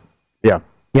 Yeah.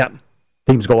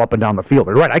 Teams go up and down the field.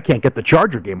 You're right. I can't get the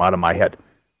Charger game out of my head.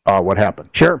 What happened?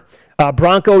 Sure.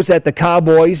 Broncos at the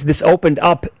Cowboys. This opened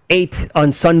up 8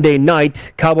 on Sunday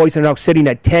night. Cowboys are now sitting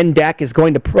at 10. Dak is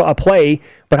going to play.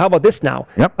 But how about this now?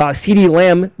 Yep. CeeDee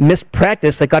Lamb missed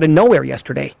practice like out of nowhere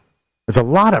yesterday. There's a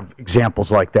lot of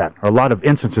examples like that, or a lot of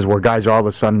instances where guys are all of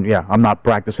a sudden, I'm not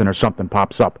practicing, or something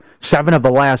pops up. 7 of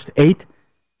the last 8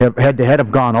 head-to-head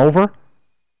have gone over.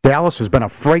 Dallas has been a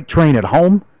freight train at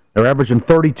home. They're averaging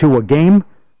 32 a game,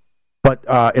 but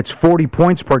it's 40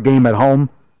 points per game at home.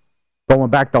 Going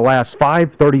back the last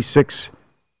 5, 36.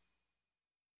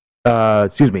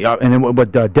 And then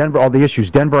what Denver, all the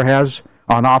issues Denver has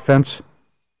on offense,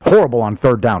 horrible on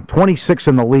third down. 26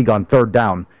 in the league on third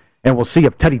down. And we'll see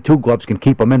if Teddy Two Gloves can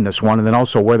keep them in this one, and then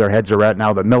also where their heads are at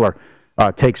now that Miller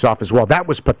takes off as well. That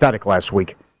was pathetic last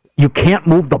week. You can't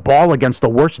move the ball against the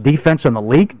worst defense in the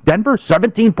league. Denver,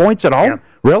 17 points at home? Yeah.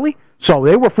 Really? So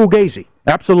they were fugazi.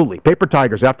 Absolutely. Paper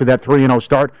Tigers after that 3-0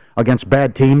 start against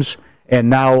bad teams. And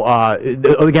now,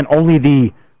 again, only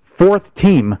the 4th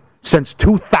team since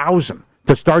 2000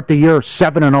 to start the year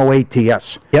 7-0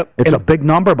 ATS. Yep. It's a big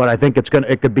number, but I think it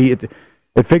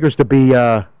figures to be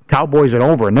Cowboys and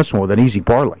over in this one with an easy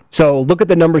parlay. So look at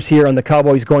the numbers here on the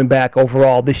Cowboys going back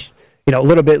overall this, a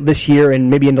little bit this year and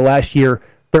maybe into last year.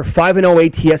 They're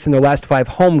 5-0 ATS in their last 5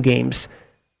 home games.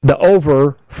 The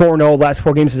over 4-0 last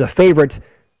 4 games is a favorite.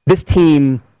 This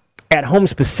team at home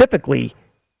specifically,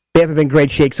 they haven't been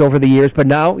great shakes over the years, but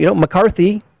now,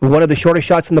 McCarthy, one of the shortest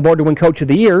shots on the board to win Coach of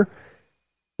the Year,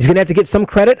 he's going to have to get some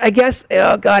credit, I guess.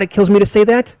 Oh, God, it kills me to say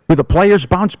that. Will the players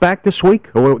bounce back this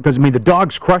week? Because, the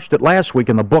Dogs crushed it last week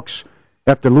in the books.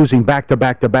 After losing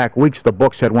back-to-back weeks, the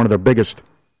books had one of their biggest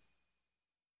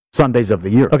Sundays of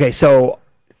the year. Okay, so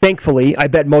thankfully, I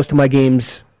bet most of my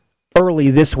games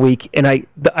early this week, and I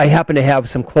happen to have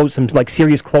some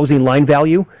serious closing line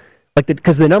value,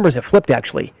 because the numbers have flipped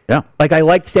actually. Yeah. Like I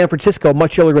liked San Francisco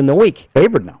much earlier in the week.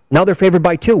 Favored now. Now they're favored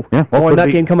by 2. Yeah. Well, that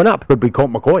game coming up. Could be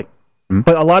Colt McCoy. Mm-hmm.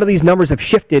 But a lot of these numbers have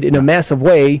shifted in a massive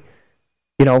way.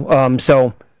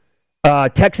 So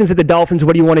Texans at the Dolphins.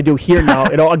 What do you want to do here now?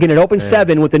 It opened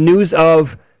 7 with the news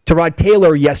of Tyrod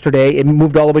Taylor yesterday. It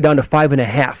moved all the way down to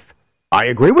 5.5. I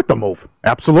agree with the move.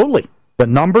 Absolutely. The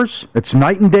numbers, it's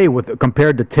night and day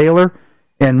compared to Taylor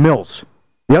and Mills.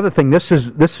 The other thing, this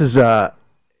is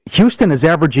Houston is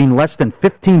averaging less than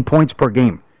 15 points per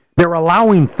game. They're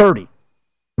allowing 30.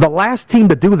 The last team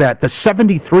to do that, the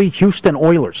 73 Houston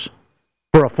Oilers,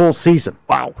 for a full season.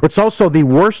 Wow. It's also the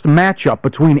worst matchup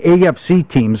between AFC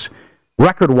teams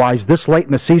record-wise this late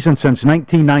in the season since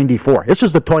 1994. This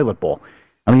is the toilet bowl.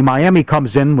 Miami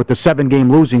comes in with the 7-game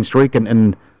losing streak,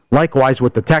 and likewise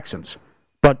with the Texans.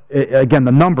 But again,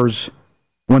 the numbers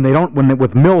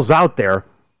with Mills out there,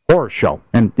 horror show,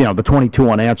 and the 22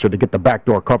 unanswered to get the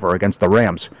backdoor cover against the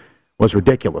Rams was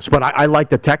ridiculous. But I like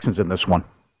the Texans in this one,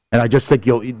 and I just think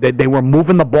they were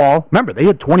moving the ball. Remember, they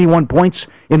had 21 points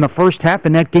in the first half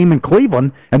in that game in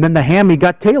Cleveland, and then the hammy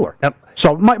got Taylor. Yep.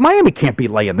 So Miami can't be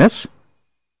laying this.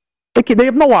 They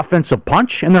have no offensive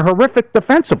punch, and they're horrific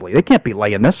defensively. They can't be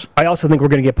laying this. I also think we're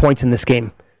going to get points in this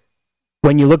game.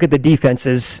 When you look at the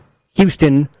defenses,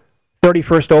 Houston,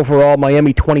 31st overall,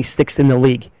 Miami, 26th in the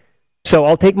league. So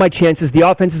I'll take my chances. The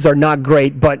offenses are not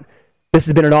great, but this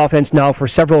has been an offense now for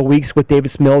several weeks with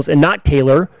Davis Mills and not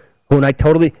Taylor, who they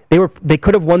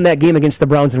could have won that game against the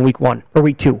Browns in week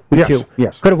 2.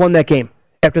 Yes. Could have won that game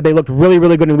after they looked really,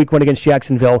 really good in week 1 against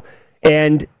Jacksonville.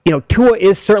 And, Tua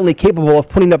is certainly capable of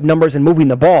putting up numbers and moving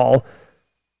the ball,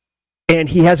 and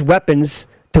he has weapons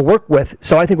to work with.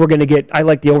 So I think we're going to I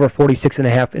like the over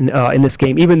 46.5 in this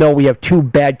game, even though we have 2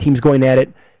 bad teams going at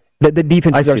it. The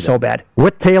defenses are so bad.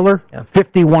 With Taylor,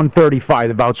 51-35,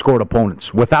 they've outscored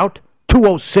opponents. Without,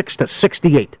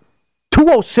 206-68.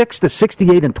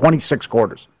 206-68 in 26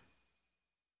 quarters.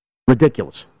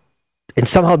 Ridiculous. And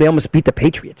somehow they almost beat the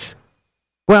Patriots.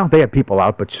 Well, they had people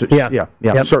out, but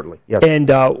certainly. Yes. And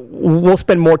we'll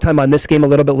spend more time on this game a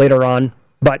little bit later on.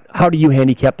 But how do you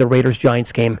handicap the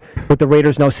Raiders-Giants game? With the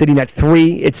Raiders now sitting at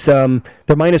 3, it's they're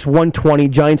minus 120.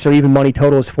 Giants are even money.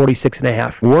 Total is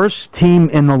 46.5. Worst team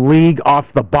in the league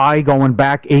off the bye going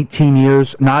back 18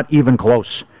 years. Not even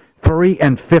close.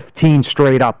 3-15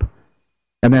 straight up.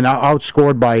 And then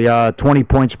outscored by 20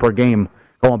 points per game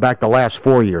going back the last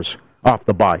 4 years off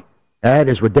the bye. That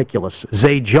is ridiculous.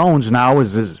 Zay Jones now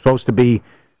is supposed to be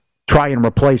trying to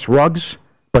replace Ruggs,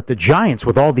 but the Giants,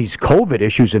 with all these COVID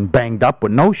issues and banged up,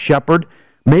 with no Shepard,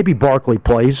 maybe Barkley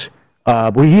plays. He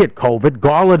had COVID.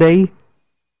 Galladay,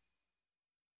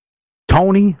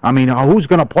 Tony. I mean, who's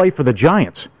going to play for the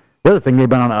Giants? The other thing, they've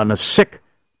been on a sick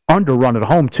underrun at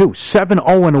home, too.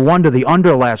 7-0-1 to the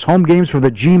under last home games for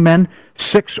the G-Men.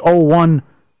 6-0-1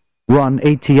 run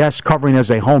ATS covering as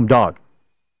a home dog.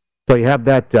 So you have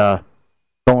that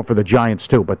going for the Giants,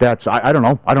 too. But that's, I don't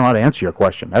know. I don't know how to answer your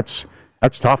question. That's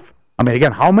tough. I mean,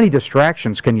 again, how many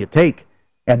distractions can you take?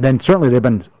 And then certainly they've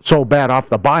been so bad off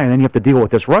the bye, and then you have to deal with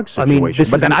this Ruggs situation.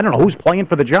 But then I don't know who's playing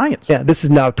for the Giants. Yeah, this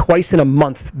is now twice in a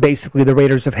month, basically, the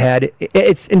Raiders have had.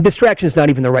 And distraction is not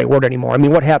even the right word anymore. I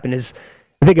mean, what happened is,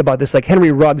 think about this, like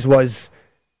Henry Ruggs was,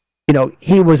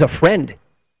 he was a friend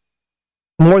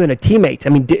more than a teammate.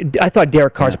 I mean, I thought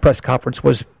Derek Carr's press conference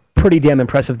was pretty damn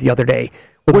impressive the other day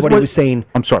with what he was saying.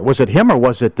 I'm sorry, was it him or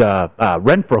was it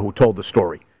Renfro who told the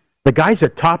story? The guys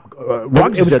at Top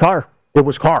Ruggs. It was Carr. It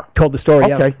was Carr. Told the story,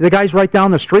 okay. Yeah. The guy's right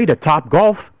down the street at Top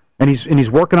Golf, and he's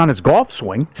working on his golf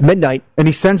swing. It's midnight. And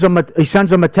he sends them a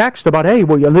text about, hey,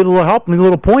 well, you need a little help, need a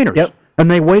little pointers. Yep. And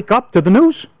they wake up to the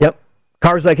news. Yep.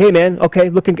 Carr's like, hey, man,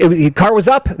 okay, Carr was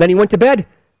up, then he went to bed.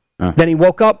 Then he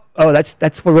woke up. Oh,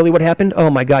 that's really what happened? Oh,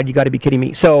 my God, you got to be kidding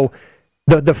me. So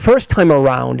the first time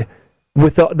around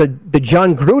with the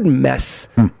John Gruden mess,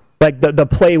 like the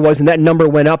play was, and that number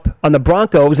went up on the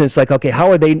Broncos, and it's like, okay,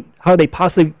 how are they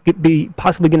possibly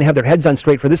going to have their heads on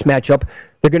straight for this matchup?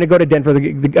 They're going to go to Denver.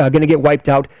 They're going to get wiped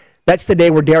out. That's the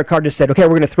day where Derek Carr just said, okay, we're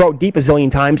going to throw it deep a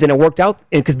zillion times, and it worked out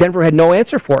because Denver had no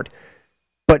answer for it.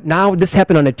 But now this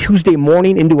happened on a Tuesday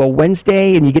morning into a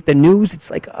Wednesday, and you get the news. It's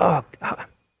like, oh, God.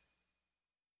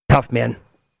 Tough, man.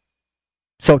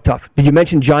 So tough. Did you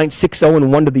mention Giants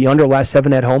 6-0-1 to the under, last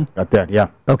 7 at home? Got that, yeah.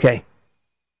 Okay.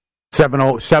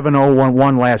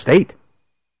 7-0-1 last 8.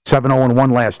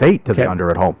 7-0-1 last 8 to the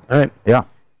under at home. All right. Yeah.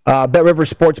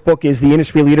 BetRivers Sportsbook is the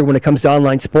industry leader when it comes to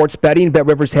online sports betting.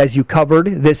 BetRivers has you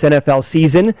covered this NFL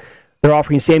season. They're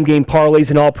offering same-game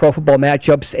parlays in all pro football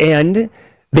matchups, and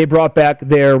they brought back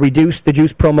their Reduce the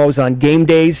Juice promos on game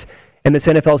days. And this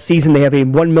NFL season, they have a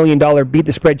 $1 million Beat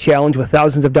the Spread challenge with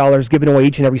thousands of dollars given away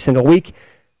each and every single week.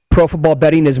 Pro football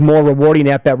betting is more rewarding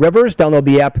at BetRivers. Download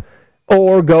the app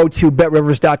or go to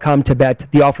betrivers.com to bet.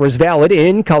 The offer is valid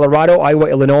in Colorado, Iowa,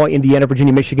 Illinois, Indiana,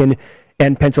 Virginia, Michigan,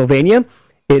 and Pennsylvania.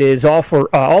 It is also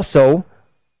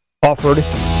offered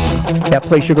at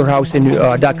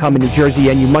PlaySugarHouse.com in New Jersey,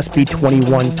 and you must be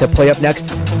 21 to play. Up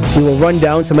next, we will run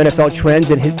down some NFL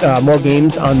trends and hit more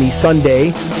games on the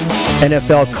Sunday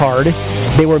NFL card.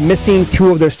 They were missing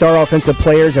 2 of their star offensive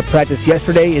players at practice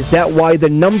yesterday. Is that why the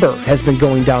number has been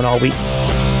going down all week?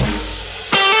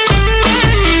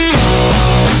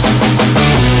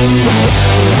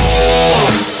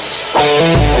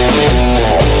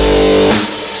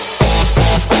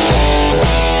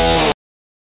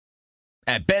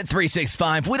 At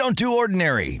Bet365, we don't do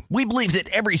ordinary. We believe that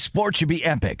every sport should be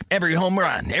epic. Every home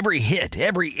run, every hit,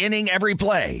 every inning, every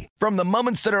play. From the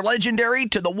moments that are legendary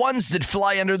to the ones that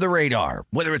fly under the radar.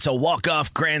 Whether it's a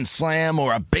walk-off grand slam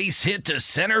or a base hit to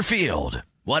center field.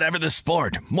 Whatever the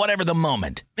sport, whatever the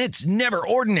moment. It's never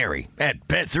ordinary at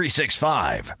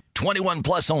Bet365. 21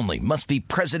 plus only. Must be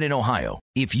present in Ohio.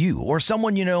 If you or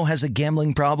someone you know has a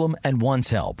gambling problem and wants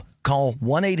help, call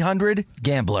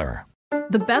 1-800-GAMBLER.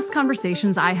 The best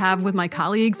conversations I have with my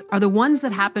colleagues are the ones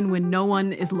that happen when no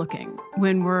one is looking,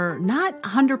 when we're not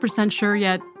 100% sure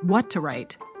yet what to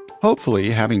write. Hopefully,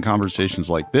 having conversations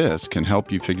like this can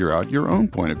help you figure out your own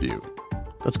point of view.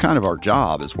 That's kind of our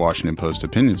job as Washington Post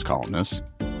opinions columnists.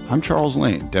 I'm Charles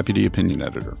Lane, Deputy Opinion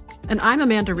Editor. And I'm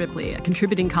Amanda Ripley, a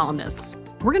contributing columnist.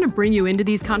 We're going to bring you into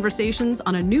these conversations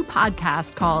on a new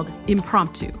podcast called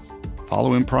Impromptu.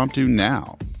 Follow Impromptu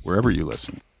now, wherever you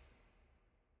listen.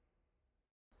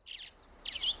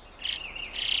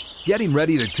 Getting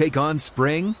ready to take on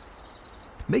spring?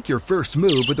 Make your first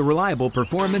move with the reliable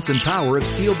performance and power of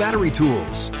Steel battery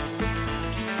tools.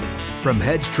 From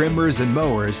hedge trimmers and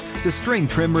mowers to string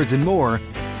trimmers and more,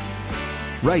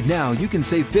 right now you can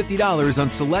save $50 on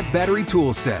select battery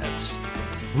tool sets.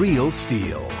 Real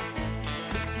Steel.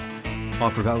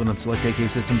 Offer valid on select AK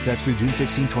system sets through June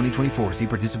 16, 2024. See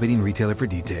participating retailer for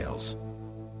details.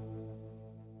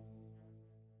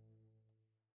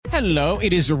 Hello,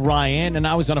 it is Ryan, and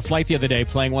I was on a flight the other day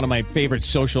playing one of my favorite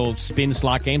social spin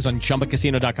slot games on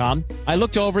ChumbaCasino.com. I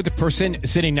looked over at the person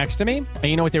sitting next to me, and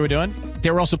you know what they were doing?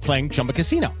 They were also playing Chumba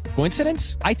Casino.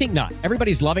 Coincidence? I think not.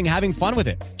 Everybody's loving having fun with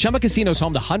it. Chumba Casino is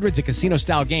home to hundreds of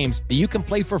casino-style games that you can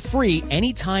play for free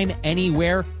anytime,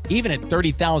 anywhere, even at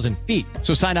 30,000 feet.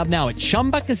 So sign up now at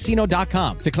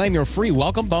ChumbaCasino.com to claim your free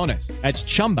welcome bonus. That's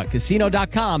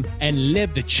ChumbaCasino.com and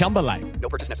live the Chumba life. No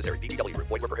purchase necessary. VGW.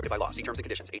 Void where prohibited by law. See terms and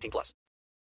conditions. 18 plus.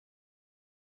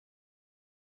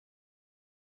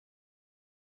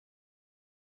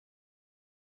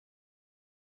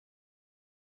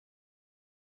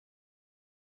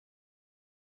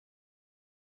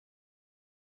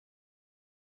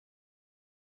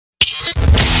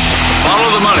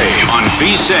 Follow the money on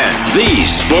VSiN, the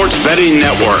Sports Betting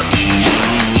Network.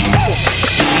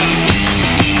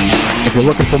 If you're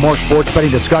looking for more sports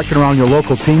betting discussion around your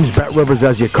local teams, BetRivers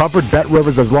has you covered.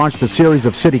 BetRivers has launched a series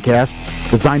of CityCast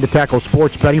designed to tackle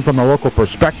sports betting from the local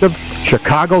perspective.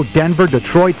 Chicago, Denver,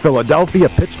 Detroit, Philadelphia,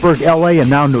 Pittsburgh, LA, and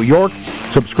now New York.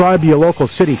 Subscribe to your local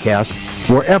CityCast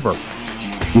wherever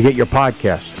you get your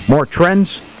podcasts. More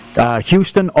trends.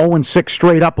 Houston, 0-6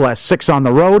 straight up, last 6 on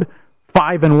the road,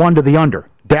 5-1 to the under.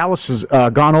 Dallas has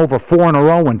gone over 4 in a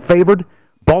row and favored.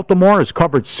 Baltimore has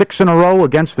covered 6 in a row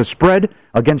against the spread,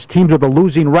 against teams with a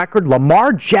losing record.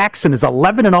 Lamar Jackson is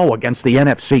 11-0 against the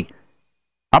NFC.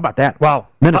 How about that? Wow.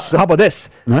 Minnesota. How about this?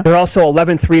 Huh? They're also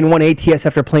 11-3-1 ATS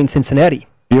after playing Cincinnati.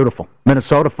 Beautiful.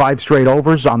 Minnesota, 5 straight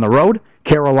overs on the road.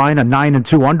 Carolina,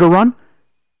 9-2 under run.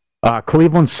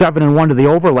 Cleveland, 7-1 to the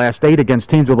over, last 8 against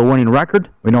teams with a winning record.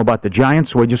 We know about the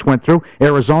Giants, we just went through.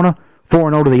 Arizona,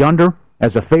 4-0 to the under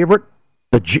as a favorite.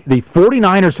 The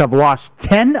 49ers have lost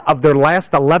 10 of their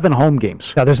last 11 home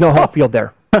games. Now, there's no home field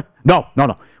there. No.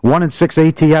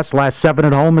 1-6 ATS, last 7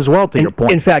 at home as well, to your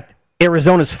point. In fact,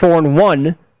 Arizona's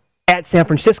 4-1 at San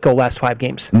Francisco last 5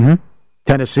 games. Mm-hmm.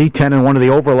 Tennessee, 10-1 to the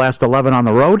over, last 11 on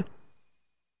the road.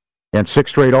 And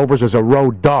 6 straight overs as a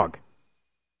road dog.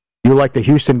 You like the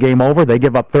Houston game over? They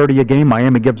give up 30 a game.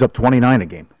 Miami gives up 29 a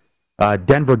game.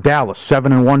 Denver, Dallas,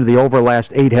 7-1 to the over,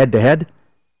 last 8 head-to-head.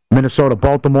 Minnesota,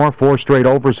 Baltimore, 4 straight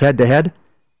overs head-to-head.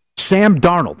 Sam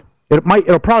Darnold.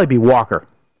 It'll probably be Walker.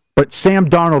 But Sam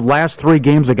Darnold, last 3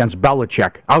 games against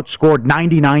Belichick, outscored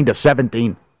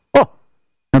 99-17. Oh,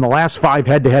 and the last 5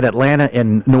 head-to-head, Atlanta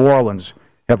and New Orleans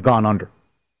have gone under.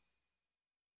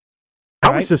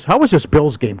 How is this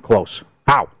Bills game close?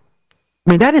 How?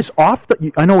 I mean, that is off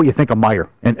the... I know what you think of Meyer,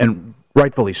 and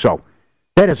rightfully so.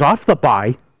 That is off the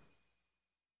bye.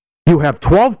 You have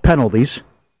 12 penalties.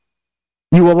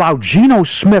 You allow Geno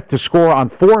Smith to score on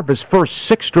 4 of his first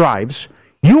 6 drives.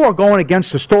 You are going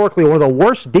against historically one of the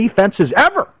worst defenses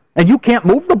ever, and you can't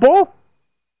move the ball?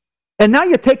 And now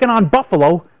you're taking on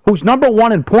Buffalo, who's number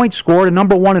 1 in points scored and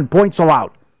number 1 in points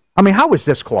allowed. I mean, how is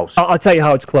this close? I'll tell you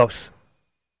how it's close.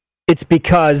 It's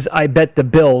because I bet the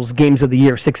Bills games of the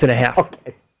year 6.5.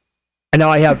 Okay. And now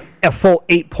I have a full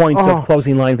 8 points of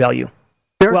closing line value.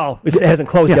 It hasn't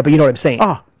closed yet, but you know what I'm saying.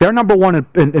 They're number 1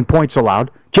 in points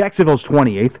allowed. Jacksonville's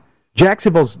 28th.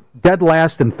 Jacksonville's dead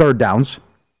last in third downs.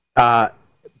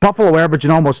 Buffalo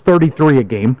averaging almost 33 a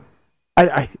game.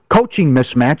 Coaching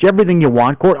mismatch, everything you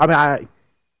want.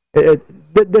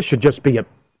 This should just be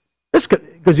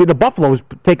because the Buffalo is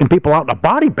taking people out in a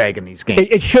body bag in these games.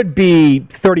 It should be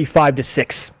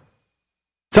 35-6.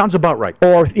 Sounds about right.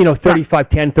 Or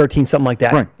 35-10, 13, something like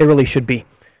that. Right. It really should be.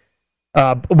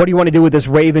 What do you want to do with this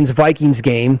Ravens-Vikings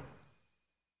game?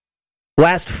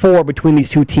 Last 4 between these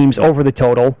two teams over the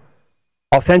total.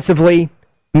 Offensively,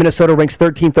 Minnesota ranks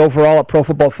 13th overall at Pro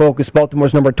Football Focus.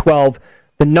 Baltimore's number 12.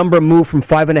 The number moved from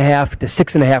 5.5 to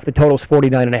 6.5. The total's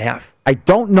 49.5. I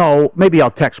don't know. Maybe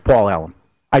I'll text Paul Allen.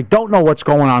 I don't know what's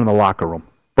going on in the locker room,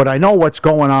 but I know what's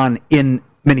going on in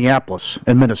Minneapolis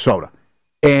and Minnesota.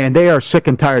 And they are sick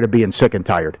and tired of being sick and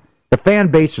tired. The fan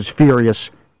base is furious.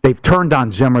 They've turned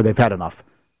on Zimmer. They've had enough.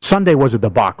 Sunday was a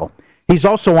debacle. He's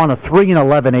also on a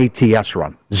 3-11 ATS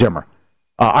run, Zimmer.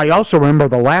 I also remember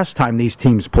the last time these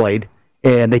teams played,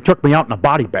 and they took me out in a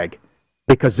body bag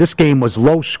because this game was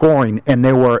low scoring, and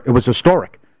it was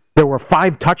historic. There were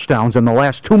 5 touchdowns in the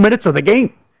last 2 minutes of the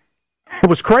game. It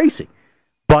was crazy.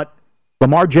 But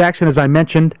Lamar Jackson, as I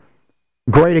mentioned,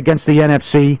 great against the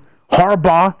NFC.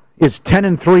 Harbaugh is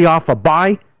 10-3 off a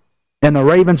bye, and the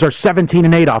Ravens are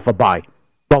 17-8 off a bye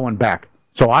going back.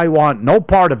 So I want no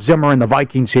part of Zimmer and the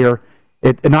Vikings here.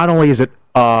 Not only is it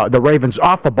the Ravens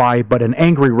off a bye, but an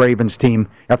angry Ravens team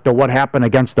after what happened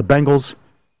against the Bengals.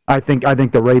 I think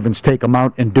the Ravens take them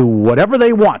out and do whatever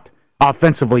they want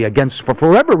offensively against. For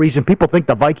whatever reason, people think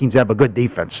the Vikings have a good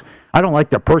defense. I don't like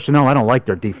their personnel. I don't like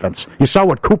their defense. You saw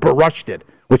what Cooper Rush did.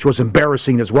 which was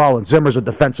embarrassing as well. And Zimmer's a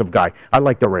defensive guy. I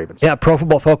like the Ravens. Yeah, Pro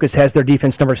Football Focus has their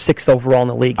defense number 6 overall in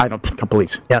the league. I don't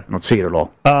see it at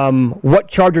all. What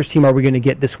Chargers team are we going to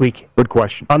get this week? Good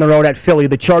question. On the road at Philly,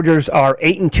 the Chargers are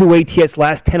 8-2 ATS,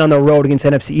 last 10 on the road against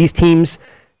NFC East teams.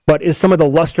 But is some of the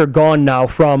luster gone now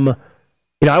from,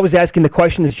 I was asking the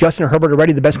question, is Justin Herbert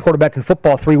already the best quarterback in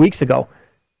football 3 weeks ago?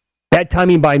 Bad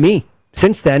timing by me.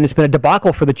 Since then, it's been a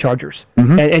debacle for the Chargers.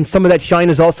 Mm-hmm. And some of that shine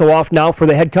is also off now for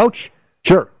the head coach.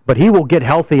 Sure, but he will get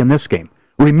healthy in this game.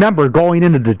 Remember, going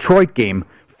into the Detroit game,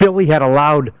 Philly had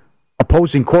allowed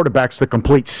opposing quarterbacks to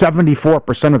complete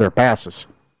 74% of their passes.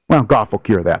 Well, Goff will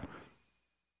cure that.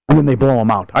 And then they blow them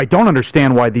out. I don't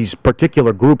understand why these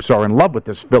particular groups are in love with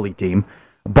this Philly team,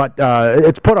 but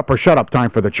it's put up or shut up time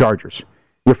for the Chargers.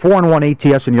 You're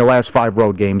 4-1 ATS in your last 5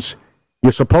 road games.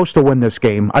 You're supposed to win this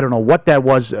game. I don't know what that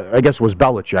was. I guess it was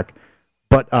Belichick.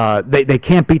 But they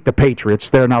can't beat the Patriots.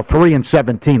 They're now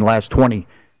 3-17 last 20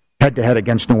 head-to-head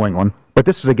against New England. But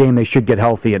this is a game they should get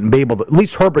healthy and be able to, at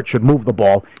least Herbert should move the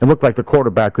ball and look like the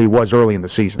quarterback he was early in the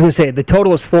season. I was going to say, the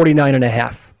total is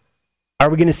 49.5. Are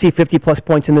we going to see 50-plus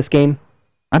points in this game?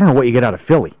 I don't know what you get out of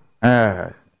Philly.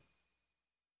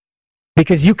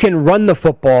 Because you can run the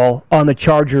football on the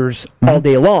Chargers all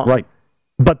day long. Right.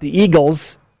 But the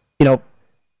Eagles,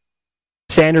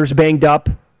 Sanders banged up.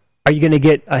 Are you going to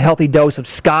get a healthy dose of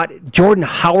Scott? Jordan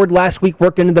Howard last week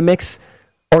worked into the mix?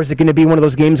 Or is it going to be one of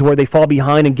those games where they fall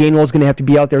behind and Gainwell's going to have to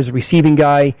be out there as a receiving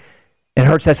guy and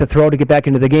Hurts has to throw to get back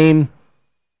into the game?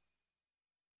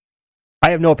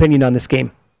 I have no opinion on this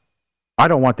game. I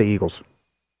don't want the Eagles.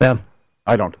 Yeah.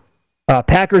 I don't.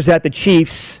 Packers at the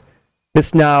Chiefs.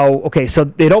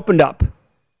 So it opened up.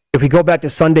 If we go back to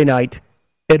Sunday night,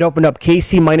 it opened up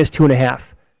KC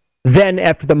 -2.5. Then,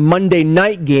 after the Monday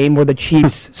night game where the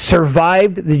Chiefs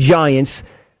survived the Giants,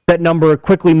 that number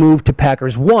quickly moved to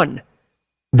Packers 1.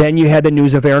 Then you had the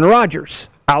news of Aaron Rodgers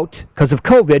out because of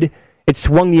COVID. It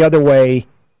swung the other way,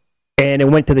 and it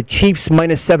went to the Chiefs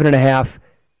 -7.5.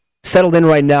 Settled in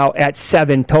right now at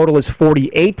 7. Total is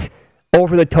 48.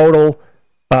 Over the total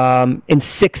in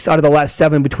 6 out of the last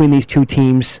 7 between these two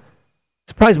teams.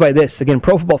 Surprised by this. Again,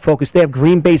 Pro Football Focus, they have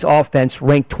Green Bay's offense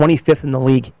ranked 25th in the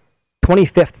league.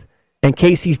 25th. And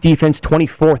KC's defense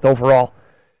 24th overall.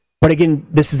 But again,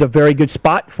 this is a very good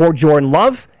spot for Jordan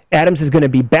Love. Adams is going to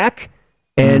be back.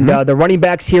 And the running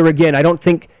backs here, again, I don't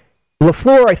think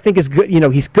LaFleur, I think, is good.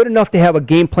 He's good enough to have a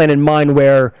game plan in mind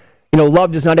where,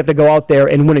 Love does not have to go out there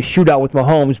and win a shootout with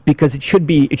Mahomes because it should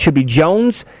be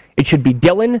Jones, it should be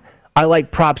Dillon. I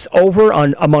like props over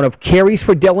on amount of carries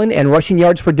for Dillon and rushing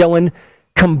yards for Dillon.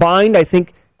 Combined, I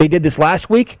think they did this last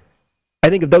week. I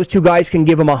think if those two guys can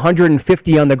give him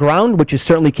 150 on the ground, which is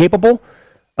certainly capable,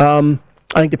 I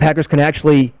think the Packers can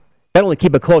actually not only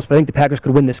keep it close, but I think the Packers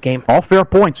could win this game. All fair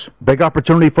points. Big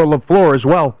opportunity for LaFleur as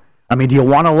well. I mean, do you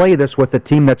want to lay this with a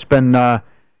team that's been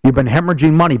you've been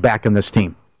hemorrhaging money back in this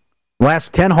team?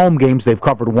 Last 10 home games, they've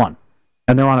covered 1.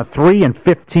 And they're on a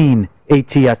 3-15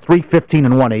 ATS,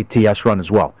 3-15-1 ATS run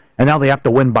as well. And now they have to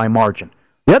win by margin.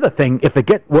 The other thing,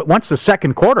 once the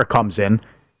second quarter comes in,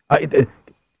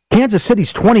 Kansas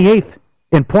City's 28th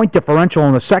in point differential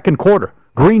in the second quarter.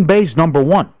 Green Bay's number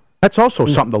 1. That's also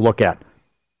something to look at.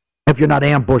 If you're not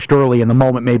ambushed early and the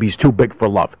moment maybe is too big for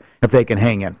Love, if they can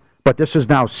hang in. But this is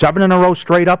now 7 in a row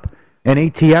straight up in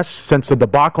ATS since the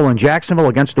debacle in Jacksonville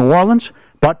against New Orleans.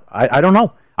 But I don't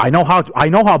know. I know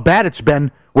how bad it's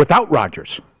been without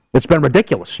Rodgers. It's been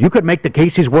ridiculous. You could make the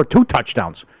case he's worth 2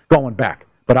 touchdowns going back.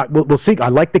 But we'll see. I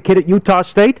like the kid at Utah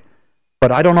State.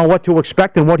 But I don't know what to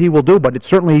expect and what he will do. But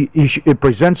it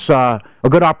presents a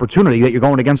good opportunity that you're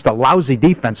going against a lousy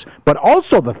defense. But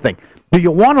also the thing, do you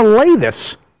want to lay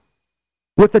this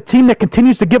with a team that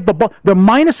continues to give the ball? They're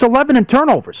 -11 in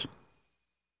turnovers.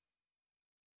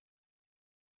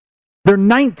 They're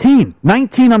 19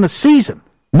 on the season.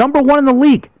 Number 1 in the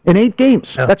league in 8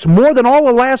 games. Yeah. That's more than all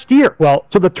of last year.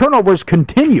 So the turnovers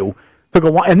continue to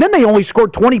go on. And then they only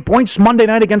scored 20 points Monday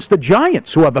night against the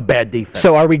Giants, who have a bad defense.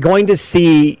 So are we going to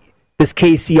see this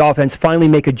KC offense finally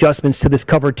make adjustments to this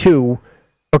cover 2,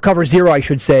 or cover 0, I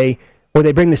should say, where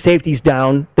they bring the safeties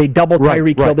down, they double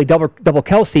Tyreek Hill, they double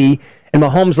Kelsey, and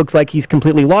Mahomes looks like he's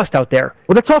completely lost out there.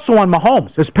 Well, that's also on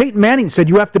Mahomes. As Peyton Manning said,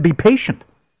 you have to be patient.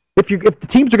 If the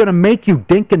teams are going to make you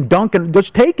dink and dunk, and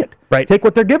just take it. Right. Take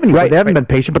what they're giving you. But they haven't been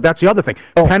patient, but that's the other thing.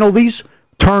 Penalties,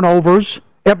 turnovers,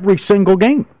 every single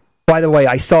game. By the way,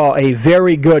 I saw a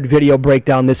very good video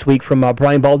breakdown this week from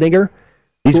Brian Baldinger.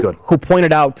 He's good. Who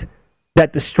pointed out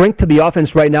that the strength to the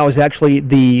offense right now is actually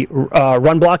the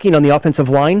run blocking on the offensive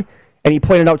line. And he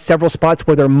pointed out several spots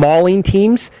where they're mauling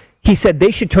teams. He said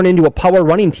they should turn into a power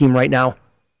running team right now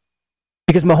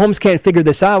because Mahomes can't figure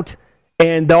this out.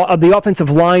 And the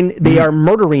offensive line, they are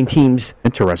murdering teams.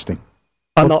 Interesting.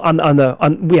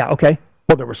 Yeah, okay.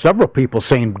 Well, there were several people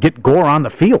saying, get Gore on the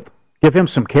field. Give him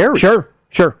some carries. Sure.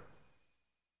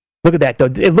 Look at that, though.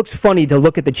 It looks funny to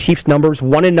look at the Chiefs' numbers.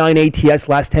 1-9 ATS,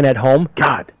 last 10 at home.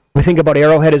 God. We think about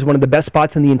Arrowhead as one of the best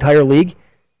spots in the entire league.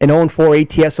 And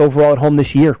 0-4 ATS overall at home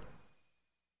this year.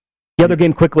 The other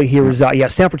game quickly here is,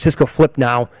 San Francisco flipped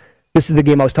now. This is the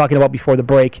game I was talking about before the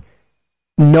break.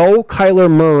 No Kyler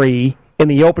Murray in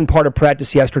the open part of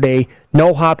practice yesterday.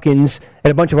 No Hopkins,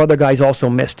 and a bunch of other guys also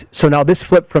missed. So now this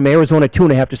flipped from Arizona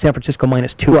 2.5 to San Francisco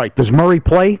 -2. Right. Does Murray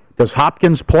play? Does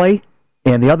Hopkins play?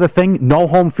 And the other thing, no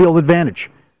home field advantage.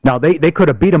 Now, they could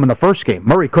have beat him in the first game.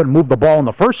 Murray couldn't move the ball in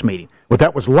the first meeting, but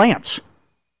that was Lance.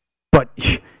 But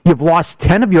you've lost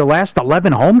 10 of your last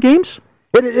 11 home games?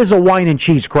 It is a wine and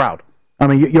cheese crowd. I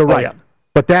mean, you're right. Yeah.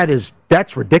 But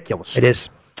that's ridiculous. It is.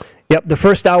 Yep, the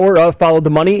first hour of Follow the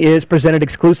Money is presented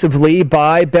exclusively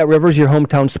by BetRivers, your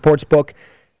hometown sportsbook.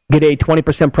 Get a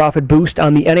 20% profit boost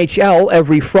on the NHL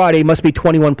every Friday. Must be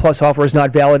 21 plus. Offer is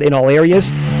not valid in all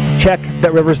areas. Check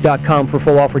BetRivers.com for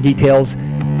full offer details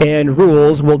and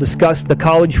rules. We'll discuss the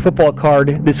college football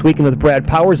card this weekend with Brad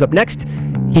Powers. Up next,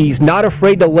 he's not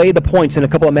afraid to lay the points in a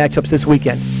couple of matchups this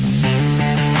weekend.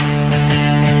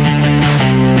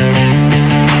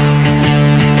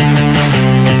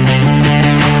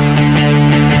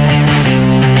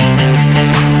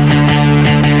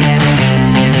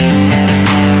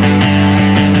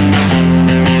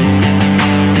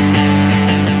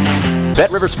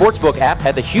 BetRivers Sportsbook app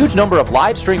has a huge number of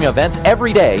live streaming events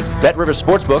every day. BetRivers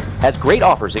Sportsbook has great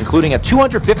offers, including a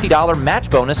 $250 match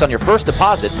bonus on your first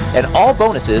deposit, and all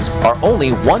bonuses are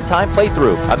only one-time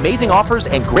playthrough. Amazing offers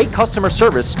and great customer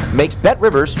service makes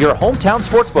BetRivers your hometown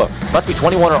sportsbook. Must be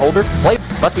 21 or older. Play.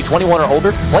 Must be 21 or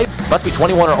older. Play. Must be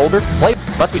 21 or older. Play.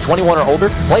 Must be 21 or older.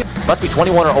 Play. Must be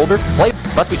 21 or older. Play.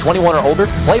 Must be 21 or older.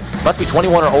 Play. Must be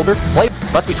 21 or older. Play.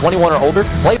 Must be 21 or older.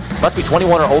 Play. Must be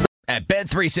 21 or older. At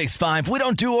Bet365, we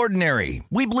don't do ordinary.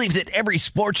 We believe that every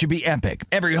sport should be epic.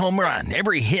 Every home run,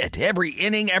 every hit, every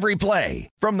inning, every play.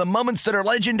 From the moments that are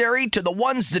legendary to the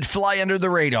ones that fly under the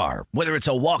radar. Whether it's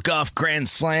a walk-off grand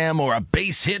slam or a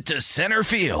base hit to center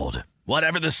field.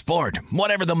 Whatever the sport,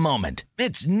 whatever the moment.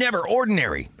 It's never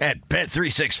ordinary at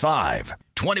Bet365.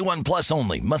 21 plus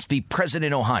only. Must be present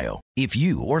in Ohio. If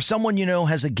you or someone you know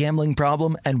has a gambling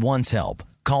problem and wants help,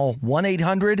 call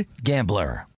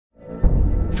 1-800-GAMBLER.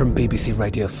 From BBC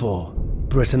Radio 4,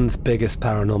 Britain's biggest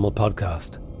paranormal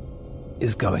podcast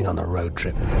is going on a road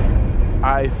trip.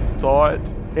 I thought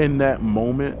in that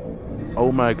moment, oh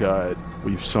my God,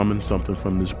 we've summoned something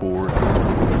from this board.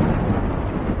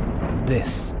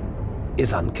 This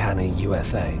is Uncanny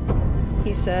USA.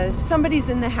 He says, somebody's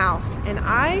in the house, and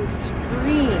I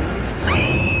screamed.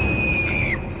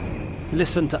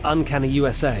 Listen to Uncanny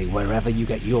USA wherever you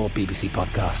get your BBC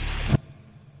podcasts,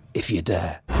 if you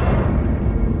dare.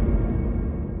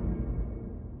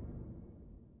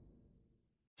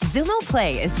 Xumo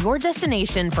Play is your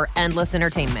destination for endless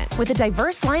entertainment. With a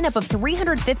diverse lineup of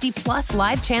 350-plus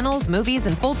live channels, movies,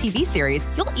 and full TV series,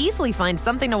 you'll easily find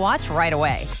something to watch right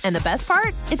away. And the best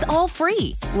part? It's all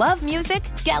free. Love music?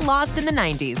 Get lost in the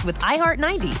 90s with iHeart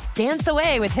 90s, dance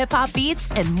away with hip-hop beats,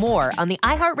 and more on the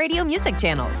iHeartRadio music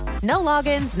channels. No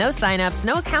logins, no signups,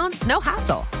 no accounts, no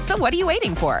hassle. So what are you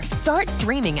waiting for? Start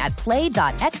streaming at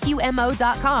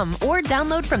play.xumo.com or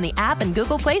download from the app and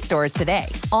Google Play stores today.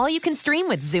 All you can stream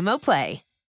with Xumo Play.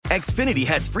 Xfinity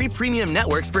has free premium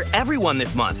networks for everyone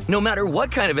this month, no matter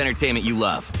what kind of entertainment you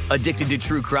love. Addicted to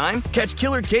true crime? Catch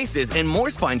killer cases and more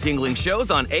spine-tingling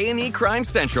shows on A&E Crime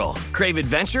Central. Crave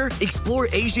adventure? Explore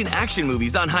Asian action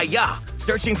movies on Hi-Ya.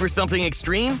 Searching for something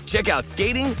extreme? Check out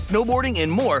skating, snowboarding, and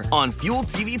more on Fuel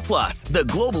TV Plus, the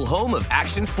global home of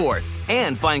action sports.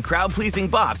 And find crowd-pleasing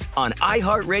bops on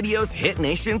iHeartRadio's Hit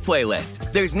Nation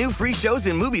playlist. There's new free shows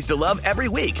and movies to love every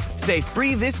week. Say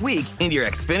free this week in your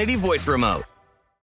Xfinity voice remote.